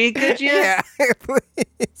CG, could you? Yeah,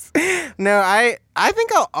 please. No, I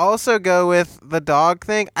think I'll also go with the dog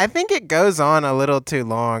thing. I think it goes on a little too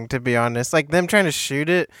long, to be honest. Like, them trying to shoot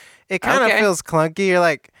it, it kind of feels clunky. You're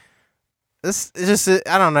like, this is just,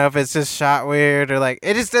 I don't know if it's just shot weird or like,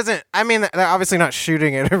 it just doesn't, I mean, they're obviously not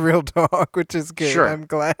shooting at a real dog, which is good. Sure. I'm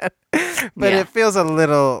glad. But it feels a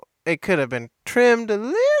little... It could have been trimmed a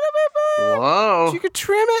little bit more. Whoa. You could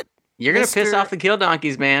trim it. You're going to piss off the kill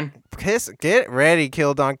donkeys, man. Get ready,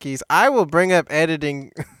 kill donkeys. I will bring up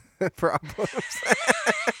editing problems.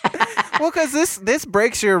 Well, because this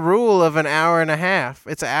breaks your rule of an hour and a half.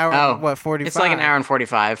 It's an hour, 45? It's like an hour and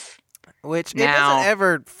 45. Which it doesn't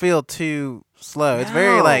ever feel too slow. It's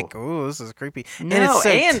very like, ooh, this is creepy. And it's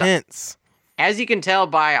so tense. As you can tell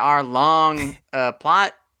by our long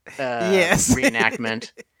plot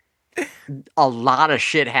reenactment, a lot of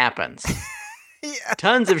shit happens. Yeah.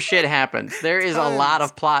 Tons of shit happens. There is a lot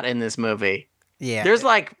of plot in this movie. Yeah. There's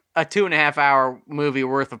like a 2.5 hour movie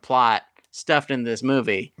worth of plot stuffed in this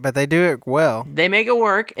movie. But they do it well. They make it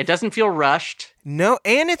work. It doesn't feel rushed. No,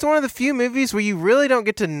 and it's one of the few movies where you really don't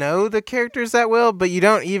get to know the characters that well, but you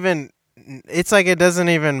don't even... It's like it doesn't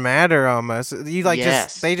even matter almost. You like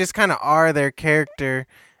they just kind of are their character.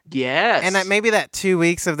 Yes. And maybe that 2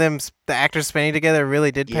 weeks of them, the actors spending together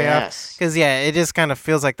really did pay off. Because, it just kind of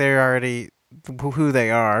feels like they're already who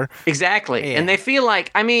they are. Exactly. Yeah. And they feel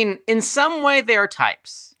like, I mean, in some way they are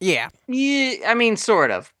types. Yeah. Yeah, I mean,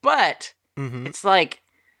 sort of. But it's like,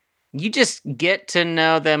 you just get to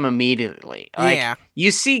know them immediately. Like,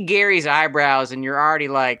 you see Gary's eyebrows and you're already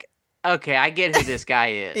like, okay, I get who this guy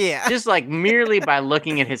is. Yeah. Just like merely by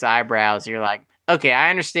looking at his eyebrows, you're like, okay, I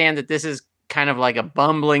understand that this is kind of like a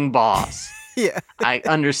bumbling boss. Yeah. I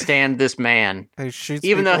understand this man. Who shoots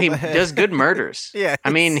Even though people he in the head. does good murders. Yeah. I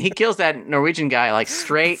mean, he kills that Norwegian guy like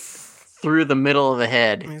straight through the middle of the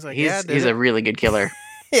head. He's like, he's "Yeah, I did he's it." a really good killer.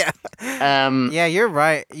 Yeah. Um, Yeah, you're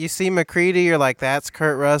right. You see McCready, you're like, that's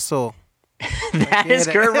Kurt Russell. that is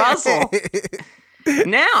Get it. Kurt Russell.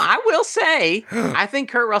 Now, I will say, I think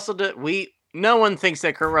Kurt Russell no one thinks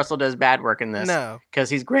that Kurt Russell does bad work in this. No. Because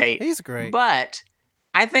he's great. He's great. But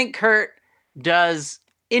I think Kurt does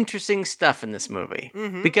interesting stuff in this movie.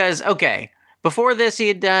 Mhm. Because, okay, before this he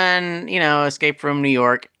had done, Escape from New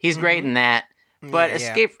York. He's great in that. But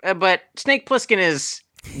but Snake Plissken is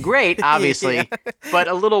great, obviously, Yeah. but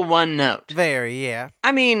a little one note. Very, yeah.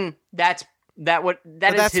 I mean, that's But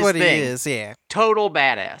his what thing. he is, yeah. Total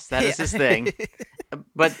badass. That is Yeah. his thing.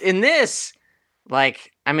 But in this,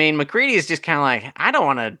 McCready is just kind of like, I don't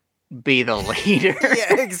want to be the leader.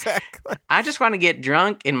 Yeah, exactly. I just want to get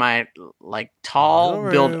drunk in my tall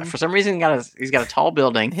Little build. room. For some reason, he's got a tall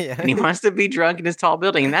building, Yeah. and he wants to be drunk in his tall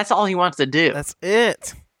building, and that's all he wants to do. That's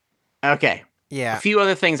it. Okay, Yeah. a few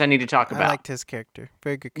other things I need to talk I about. liked his character.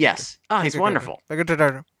 Very good character. Yes. Oh, Very he's good wonderful. character.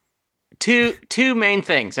 Very good character. Two main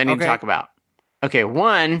things I need to Okay. talk about. Okay,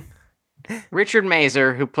 one, Richard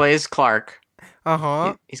Mazer, who plays Clark.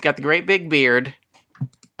 Uh-huh. He's got the great big beard.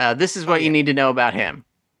 This is what you need to know about him.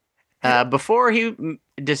 Before he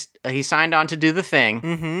signed on to do the thing,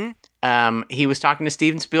 Mm-hmm. he was talking to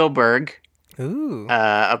Steven Spielberg Ooh.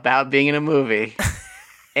 about being in a movie,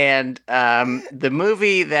 and the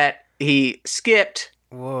movie that he skipped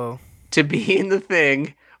Whoa. to be in the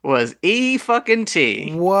thing was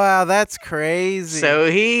E-fucking-T. Wow, that's crazy. So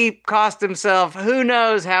he cost himself who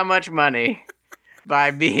knows how much money by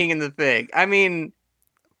being in the thing. I mean,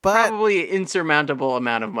 but probably an insurmountable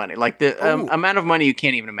amount of money. Like the Ooh. amount of money you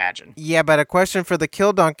can't even imagine. yeah, but a question for the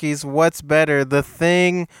Kill Donkeys, what's better, The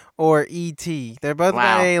Thing or E.T.? They're both Wow.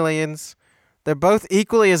 about aliens. They're both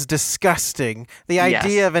equally as disgusting. The Yes.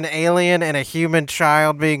 idea of an alien and a human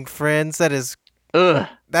child being friends, Ugh.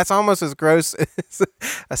 that's almost as gross as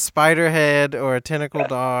a spider head or a tentacle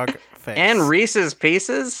dog face. And Reese's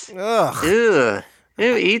Pieces? Ugh. Ugh.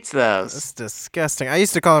 Who eats those? That's disgusting. I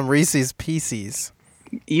used to call them Reese's Pieces.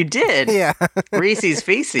 You did? Yeah. Reese's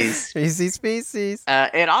Feces. Reese's Pieces.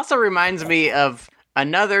 It also reminds me of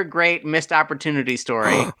another great missed opportunity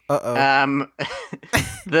story. Uh-oh.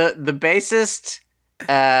 The bassist,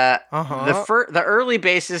 Uh-huh. the early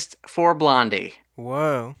bassist for Blondie,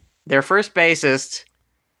 Whoa. their first bassist,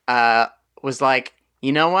 was like,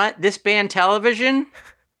 you know what? This band Television,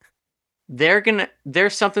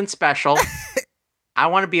 there's something special. I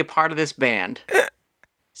want to be a part of this band.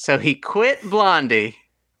 So he quit Blondie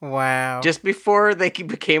Wow. just before they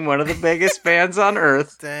became one of the biggest bands on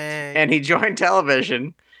earth, Dang. and he joined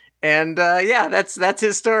Television. And that's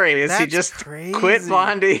his story. Is he That's just crazy. quit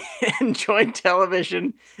Blondie and joined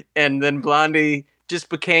Television, and then Blondie just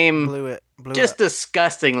became blew it. just up.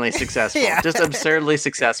 disgustingly successful, Yeah. just absurdly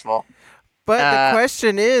successful. But the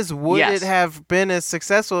question is, would yes. it have been as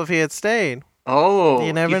successful if he had stayed? Oh,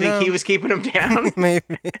 You never think know. he was keeping him down?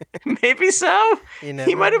 Maybe. Maybe so. You never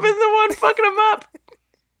He might have know. been the one fucking him up.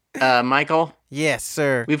 Michael, Yes,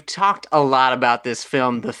 sir. we've talked a lot about this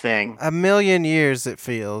film, The Thing. A million years, it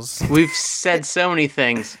feels. We've said so many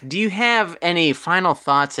things. Do you have any final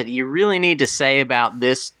thoughts that you really need to say about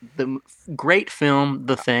the great film,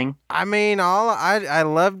 The Thing? I mean, I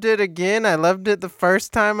loved it again. I loved it the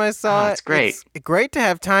first time I saw it. It's great. It's great to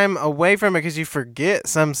have time away from it because you forget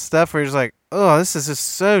some stuff where you're just like, oh, this is just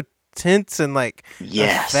so tense and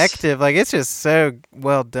Yes. effective. Like, it's just so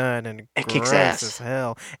well done and It kicks gross ass. as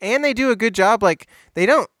hell. And they do a good job. Like, they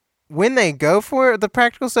don't, when they go for the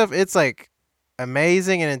practical stuff, it's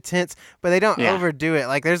amazing and intense, but they don't Yeah. overdo it.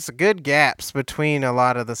 Like, there's good gaps between a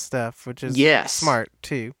lot of the stuff, which is Yes. smart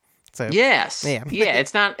too. So Yes. Yeah. Yeah.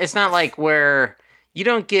 It's not like where you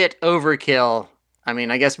don't get overkill. I mean,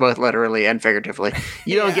 I guess both literally and figuratively.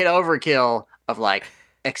 You don't Yeah. get overkill of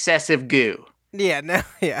excessive goo. yeah, no,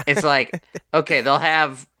 yeah. It's like, okay, they'll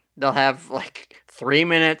have 3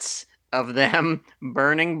 minutes of them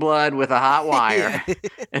burning blood with a hot wire, Yeah.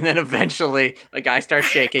 and then eventually the guy starts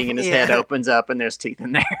shaking and his head Yeah. opens up and there's teeth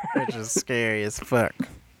in there. Which is scary as fuck.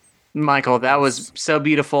 Michael, that was so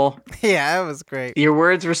beautiful. Yeah, that was great. Your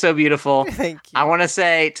words were so beautiful. Thank you. I want to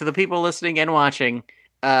say to the people listening and watching,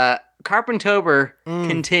 Carpentober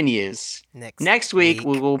continues. Next week,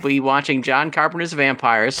 we will be watching John Carpenter's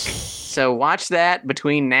Vampires. So watch that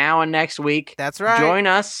between now and next week. That's right. Join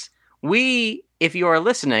us. If you are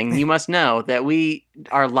listening, you must know that we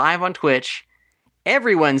are live on Twitch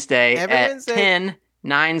every Wednesday Every at Wednesday. 10,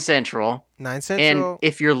 9 Central. 9 And Central.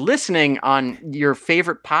 if you're listening on your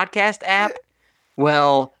favorite podcast app,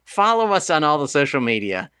 well, follow us on all the social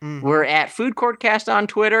media. Mhm. We're at Food Court Cast on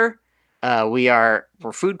Twitter. We're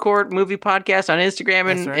Food Court Movie Podcast on Instagram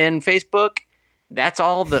That's right. and Facebook.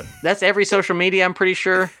 That's every social media, I'm pretty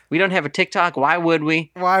sure. We don't have a TikTok. Why would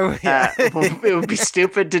we? Why would It would be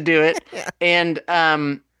stupid to do it. Yeah.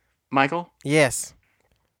 And Michael, Yes.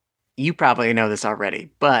 you probably know this already,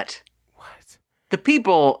 but What? the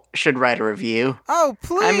people should write a review. Oh,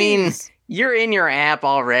 please. I mean, you're in your app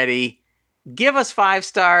already. Give us 5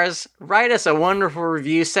 stars. Write us a wonderful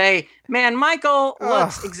review. Say, man, Michael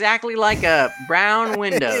looks Ugh. exactly like a Brown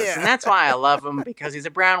Windows. Yeah. And that's why I love him, because he's a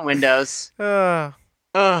Brown Windows. I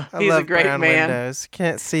He's love a great brown man. windows.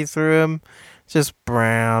 Can't see through them. Just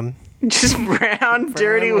brown. Just brown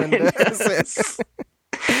dirty windows.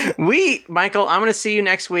 Michael, I'm going to see you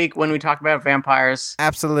next week when we talk about vampires.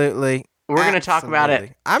 Absolutely. We're going to talk about it.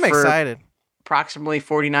 Absolutely. I'm for excited. Approximately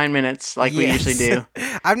 49 minutes, like we usually do.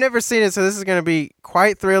 I've never seen it, so this is going to be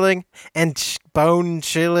quite thrilling and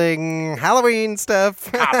bone-chilling Halloween stuff.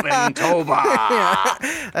 Kappentoba.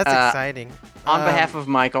 Yeah, that's exciting. On behalf of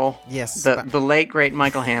Michael, Yes. the late, great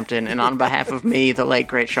Michael Hampton, and on behalf of me, the late,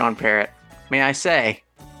 great Sean Parrott, may I say,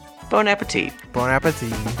 bon appetit. Bon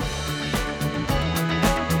appetit.